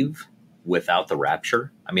believe without the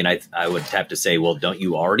rapture? I mean, I would have to say, well, don't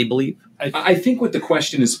you already believe? I think what the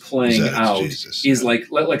question is playing out is like,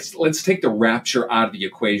 let's take the rapture out of the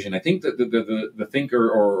equation. I think that the thinker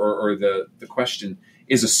or the question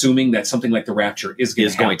is assuming that something like the rapture is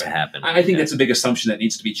going to happen. I think that's a big assumption that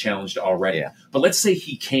needs to be challenged already. Yeah. But let's say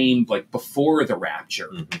he came like before the rapture.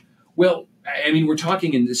 Mm-hmm. Well, I mean, we're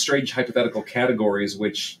talking in strange hypothetical categories,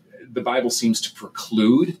 which the Bible seems to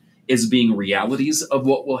preclude as being realities of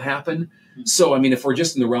what will happen. So, I mean, if we're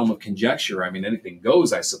just in the realm of conjecture, I mean, anything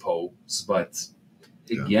goes, I suppose. But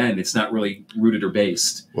again, it's not really rooted or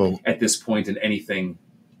based at this point in anything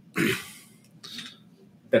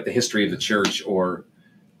that the history of the church or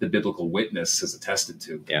the biblical witness has attested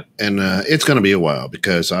to. Yeah. And it's going to be a while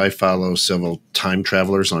because I follow several time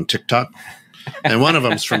travelers on TikTok. And one of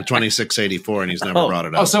them's from 2684, and he's never brought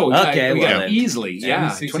it up. Oh, so okay, easily,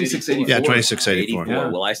 2684. Yeah, 2684. Yeah.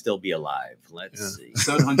 Will I still be alive? Let's see.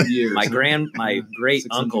 700 years. My great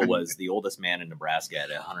uncle was the oldest man in Nebraska at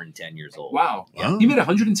 110 years old. Wow. Yeah. He made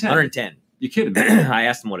 110? 110. You kidding me? I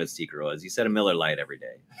asked him what his secret was. He said a Miller Lite every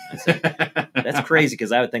day. I said, that's crazy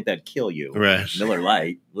because I would think that'd kill you. Right. Miller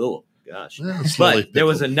Lite. Oh, gosh. Well, but there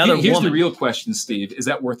was another Here's woman. the real question, Steve. Is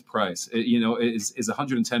that worth the price? Is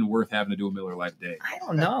 110 worth having to do a Miller Lite day? I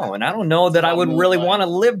don't know. And I don't know that I would really want to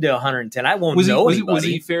live to 110. I won't know anybody. Was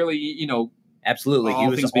he fairly, Absolutely. He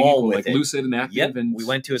was all with it. Lucid and active. Yep. And we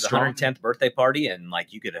went to his strong. 110th birthday party, and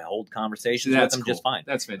you could hold conversations with him just fine.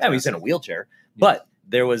 That's fantastic. Yeah, he's in a wheelchair. Yeah. But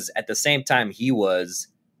there was, at the same time, he was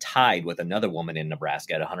tied with another woman in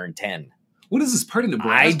Nebraska at 110. What is this part of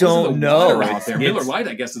Nebraska? I don't know. Out there? Miller Lite,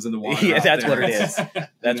 I guess, is in the water. Yeah, that's what it is.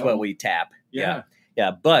 That's what we tap. Yeah.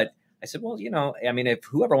 But I said, well, I mean, if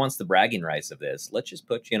whoever wants the bragging rights of this, let's just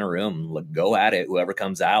put you in a room, go at it. Whoever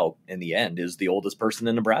comes out in the end is the oldest person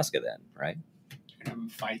in Nebraska then, right?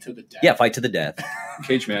 Fight to the death. Yeah, fight to the death.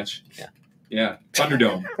 Cage match. Yeah. Yeah.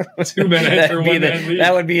 Thunderdome. 2 men enter, 1 man leave.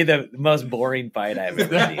 That would be the most boring fight I've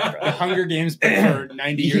ever seen. The Hunger Games for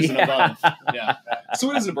 90 years and above. Yeah. So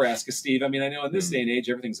what is Nebraska, Steve? I mean, I know in this day and age,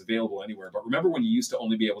 everything's available anywhere. But remember when you used to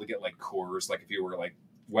only be able to get Coors, if you were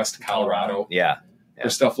West Colorado? Yeah. Or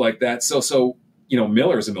stuff like that. So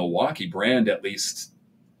Miller is a Milwaukee brand, at least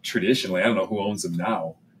traditionally. I don't know who owns them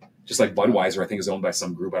now. Just like Budweiser, I think, is owned by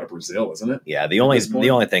some group out of Brazil, isn't it? Yeah, the only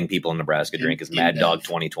thing people in Nebraska drink is Mad Dog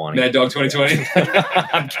 2020. Mad Dog 2020.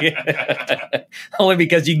 I'm kidding. Only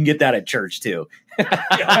because you can get that at church too.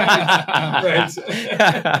 Right.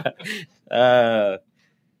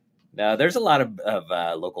 No, there's a lot of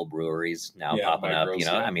local breweries now popping up. Micros,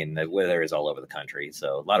 I mean, there is all over the country.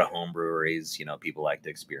 So a lot of home breweries. People like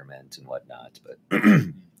to experiment and whatnot, but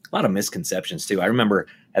a lot of misconceptions too. I remember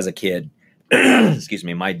as a kid. Excuse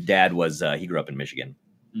me. My dad he grew up in Michigan,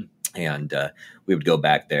 and we would go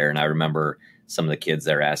back there. And I remember some of the kids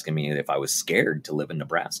there asking me if I was scared to live in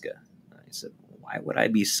Nebraska. I said, why would I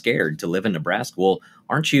be scared to live in Nebraska? Well,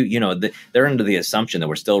 aren't you, they're under the assumption that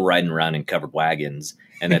we're still riding around in covered wagons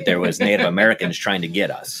and that there was Native Americans trying to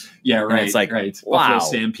get us. Yeah, right. And it's like, right. Wow. Buffalo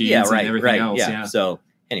stampedes and everything else. Yeah. So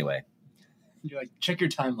anyway. You're check your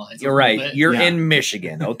timelines. You're right. You're in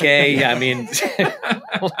Michigan, okay? I mean,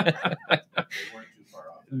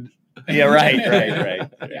 yeah, right.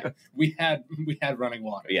 Yeah. We had running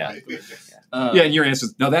water. Yeah. And your answer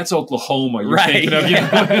is, no, that's Oklahoma. You're right. thinking of,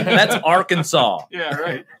 That's Arkansas. Yeah,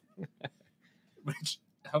 right. Which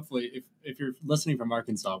hopefully, if you're listening from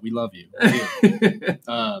Arkansas, we love you. We do.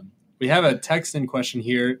 We have a text-in question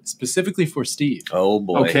here specifically for Steve. Oh,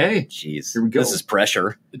 boy. Okay. Jeez. Here we go. This is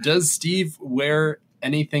pressure. Does Steve wear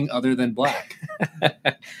anything other than black?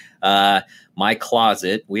 My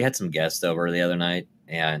closet, we had some guests over the other night,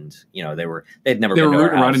 and, they'd never They been were to our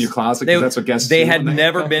rooting around house. in your closet because that's what guests They do had when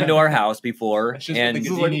never been to our house before. That's just And what the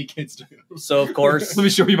Gadini kids do. so, of course, Let me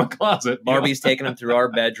show you my closet. Barbie's taking them through our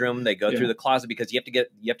bedroom. They go Yeah. through the closet because you have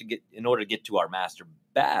to get in order to get to our master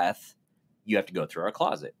bath, you have to go through our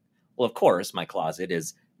closet. Well, of course, my closet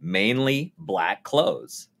is mainly black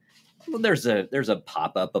clothes. Well, there's a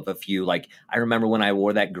pop-up of a few, like, I remember when I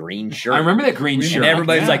wore that green shirt. I remember that green shirt. And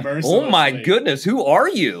everybody's Yeah, like, oh my mercilessly. goodness, who are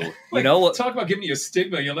you? Like, You know? talk about giving you a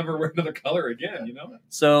stigma. You'll never wear another color again,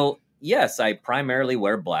 So, yes, I primarily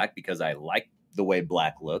wear black because I like the way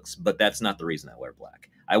black looks, but that's not the reason I wear black.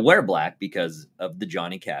 I wear black because of the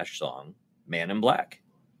Johnny Cash song, Man in Black.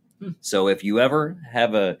 So if you ever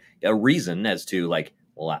have a reason as to, like,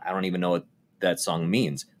 well, I don't even know what that song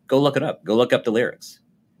means, go look it up. Go look up the lyrics.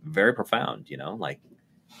 Very profound, like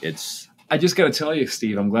it's I just got to tell you,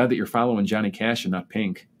 Steve, I'm glad that you're following Johnny Cash and not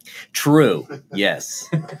Pink. true. Yes.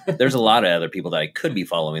 There's a lot of other people that I could be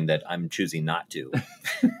following that I'm choosing not to.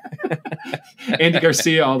 Andy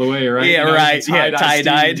Garcia all the way, right? Yeah, right. Yeah,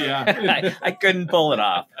 tie-dyed. Steve, Yeah. I couldn't pull it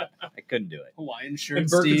off. I couldn't do it. Hawaiian shirt, And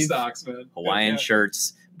Steve. Birkenstocks, man. Hawaiian Yeah.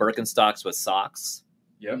 shirts, Birkenstocks with socks.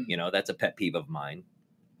 Yep. That's a pet peeve of mine.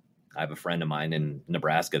 I have a friend of mine in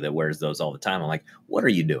Nebraska that wears those all the time. I'm like, what are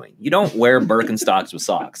you doing? You don't wear Birkenstocks with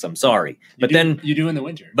socks. I'm sorry. But then you do in the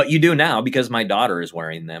winter. But you do now because my daughter is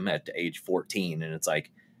wearing them at age 14. And it's like,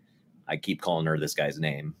 I keep calling her this guy's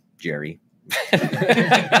name, Jerry.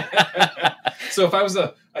 So if I was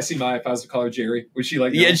to call her Jerry, would she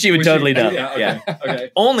like? Yeah, she would totally know. Yeah. Okay.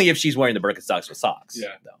 Okay. Only if she's wearing the Birkenstocks with socks. Yeah.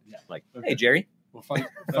 Though. Yeah. Like, Okay. hey, Jerry. Well, fun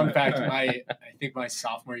Alright, fact, alright. I think my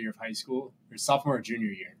sophomore year of high school, or sophomore or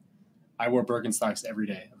junior year, I wore Birkenstocks every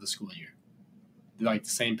day of the school year. Like the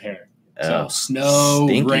same pair. So Oh, snow,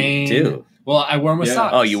 stinky, rain. too. Well, I wore them with Yeah.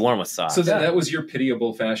 socks. Oh, you wore them with socks. So that was your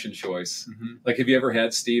pitiable fashion choice. Mhm. Like, have you ever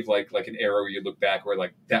had, Steve, like an era where you look back where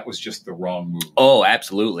like that was just the wrong move? Oh,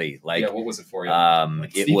 absolutely. Like, yeah, what was it for you? Like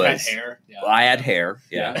it Steve had was. hair. Yeah. I had hair.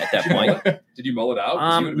 Yeah, at that Did you mull point. it? Did you mull it out?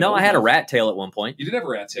 'Cause you would've been No, old I had a enough. rat tail at one point. You did have a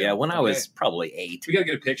rat tail. Yeah, when I Okay. was probably 8. We got to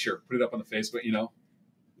get a picture. Put it up on the Facebook. You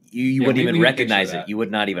Yeah, wouldn't we even need a recognize picture of it. that. You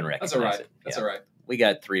would not even recognize That's all right. it. That's Yeah. all right. We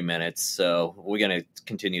got 3 minutes, so we're going to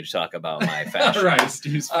continue to talk about my fashion. All right.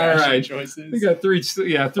 Steve's All fashion right. choices. We got three.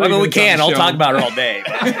 Yeah, three. I mean, we minutes on can. the I'll show. talk about it all day.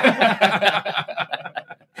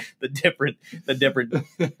 But the different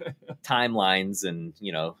timelines and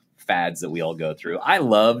fads that we all go through. I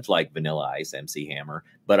loved like Vanilla Ice, MC Hammer,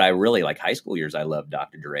 but I really like high school years. I loved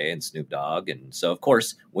Dr. Dre and Snoop Dogg, and so of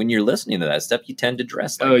course when you're listening to that stuff, you tend to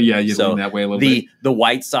dress like. Oh yeah, you So lean that way a little bit. the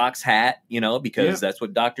White Sox hat, because Yeah. that's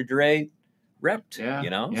what Dr. Dre repped. Yeah,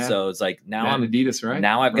 yeah. So it's like now That I'm and Adidas, right?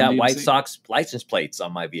 now I've Run got White DMC. Sox license plates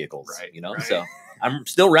on my vehicles. Right, Right. So I'm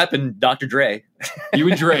still repping Dr. Dre. You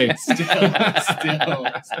and Dre. still,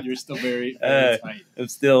 you're still very, very tight. I'm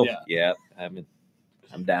still, Yeah. I'm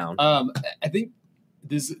down. I think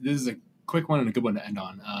this is a quick one and a good one to end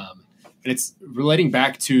on. And it's relating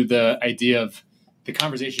back to the idea of the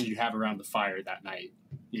conversation you have around the fire that night.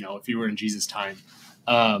 If you were in Jesus' time,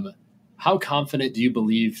 how confident do you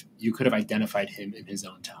believe you could have identified him in his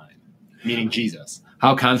own time? Meaning Jesus.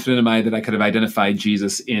 How confident am I that I could have identified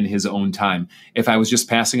Jesus in his own time? If I was just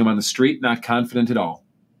passing him on the street, not confident at all.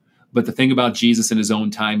 But the thing about Jesus in his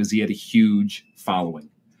own time is he had a huge following.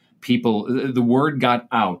 People, the word got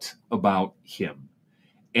out about him.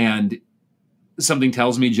 And something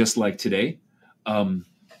tells me, just like today,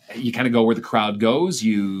 you kind of go where the crowd goes.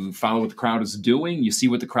 You follow what the crowd is doing. You see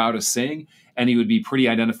what the crowd is saying. And he would be pretty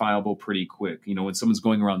identifiable pretty quick. When someone's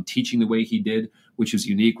going around teaching the way he did, which is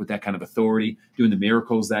unique with that kind of authority, doing the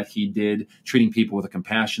miracles that he did, treating people with a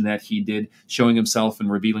compassion that he did, showing himself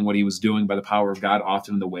and revealing what he was doing by the power of God,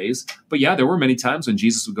 often in the ways. But yeah, there were many times when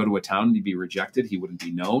Jesus would go to a town and he'd be rejected. He wouldn't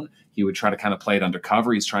be known. He would try to kind of play it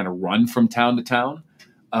undercover. He's trying to run from town to town.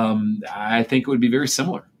 I think it would be very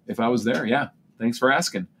similar if I was there. Yeah. Thanks for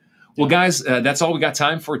asking. Well, guys, that's all we got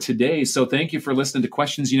time for today. So thank you for listening to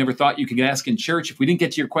Questions You Never Thought You Could Ask in Church. If we didn't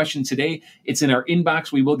get to your question today, it's in our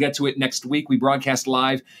inbox. We will get to it next week. We broadcast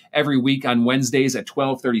live every week on Wednesdays at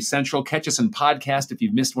 12:30 Central. Catch us in podcast if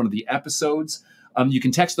you've missed one of the episodes. You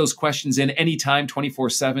can text those questions in anytime,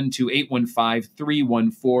 24/7 to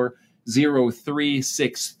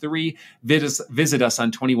 815-314-0363. Visit us on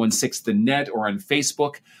 216 The Net or on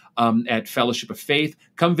Facebook. at Fellowship of Faith.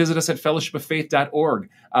 Come visit us at fellowshipoffaith.org.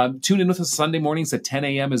 Tune in with us Sunday mornings at 10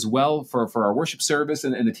 a.m. as well for our worship service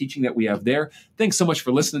and the teaching that we have there. Thanks so much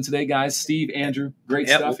for listening today, guys. Steve, Andrew, great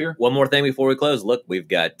stuff here. One more thing before we close. Look, we've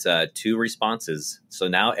got 2 responses. So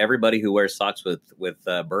now everybody who wears socks with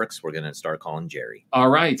Burks, we're going to start calling Jerry. All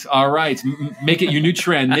right. Make it your new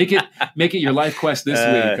trend. Make it your life quest this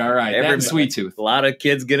week. All right. That's Sweet Tooth. A lot of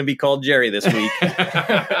kids going to be called Jerry this week.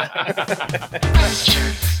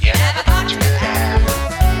 Questions,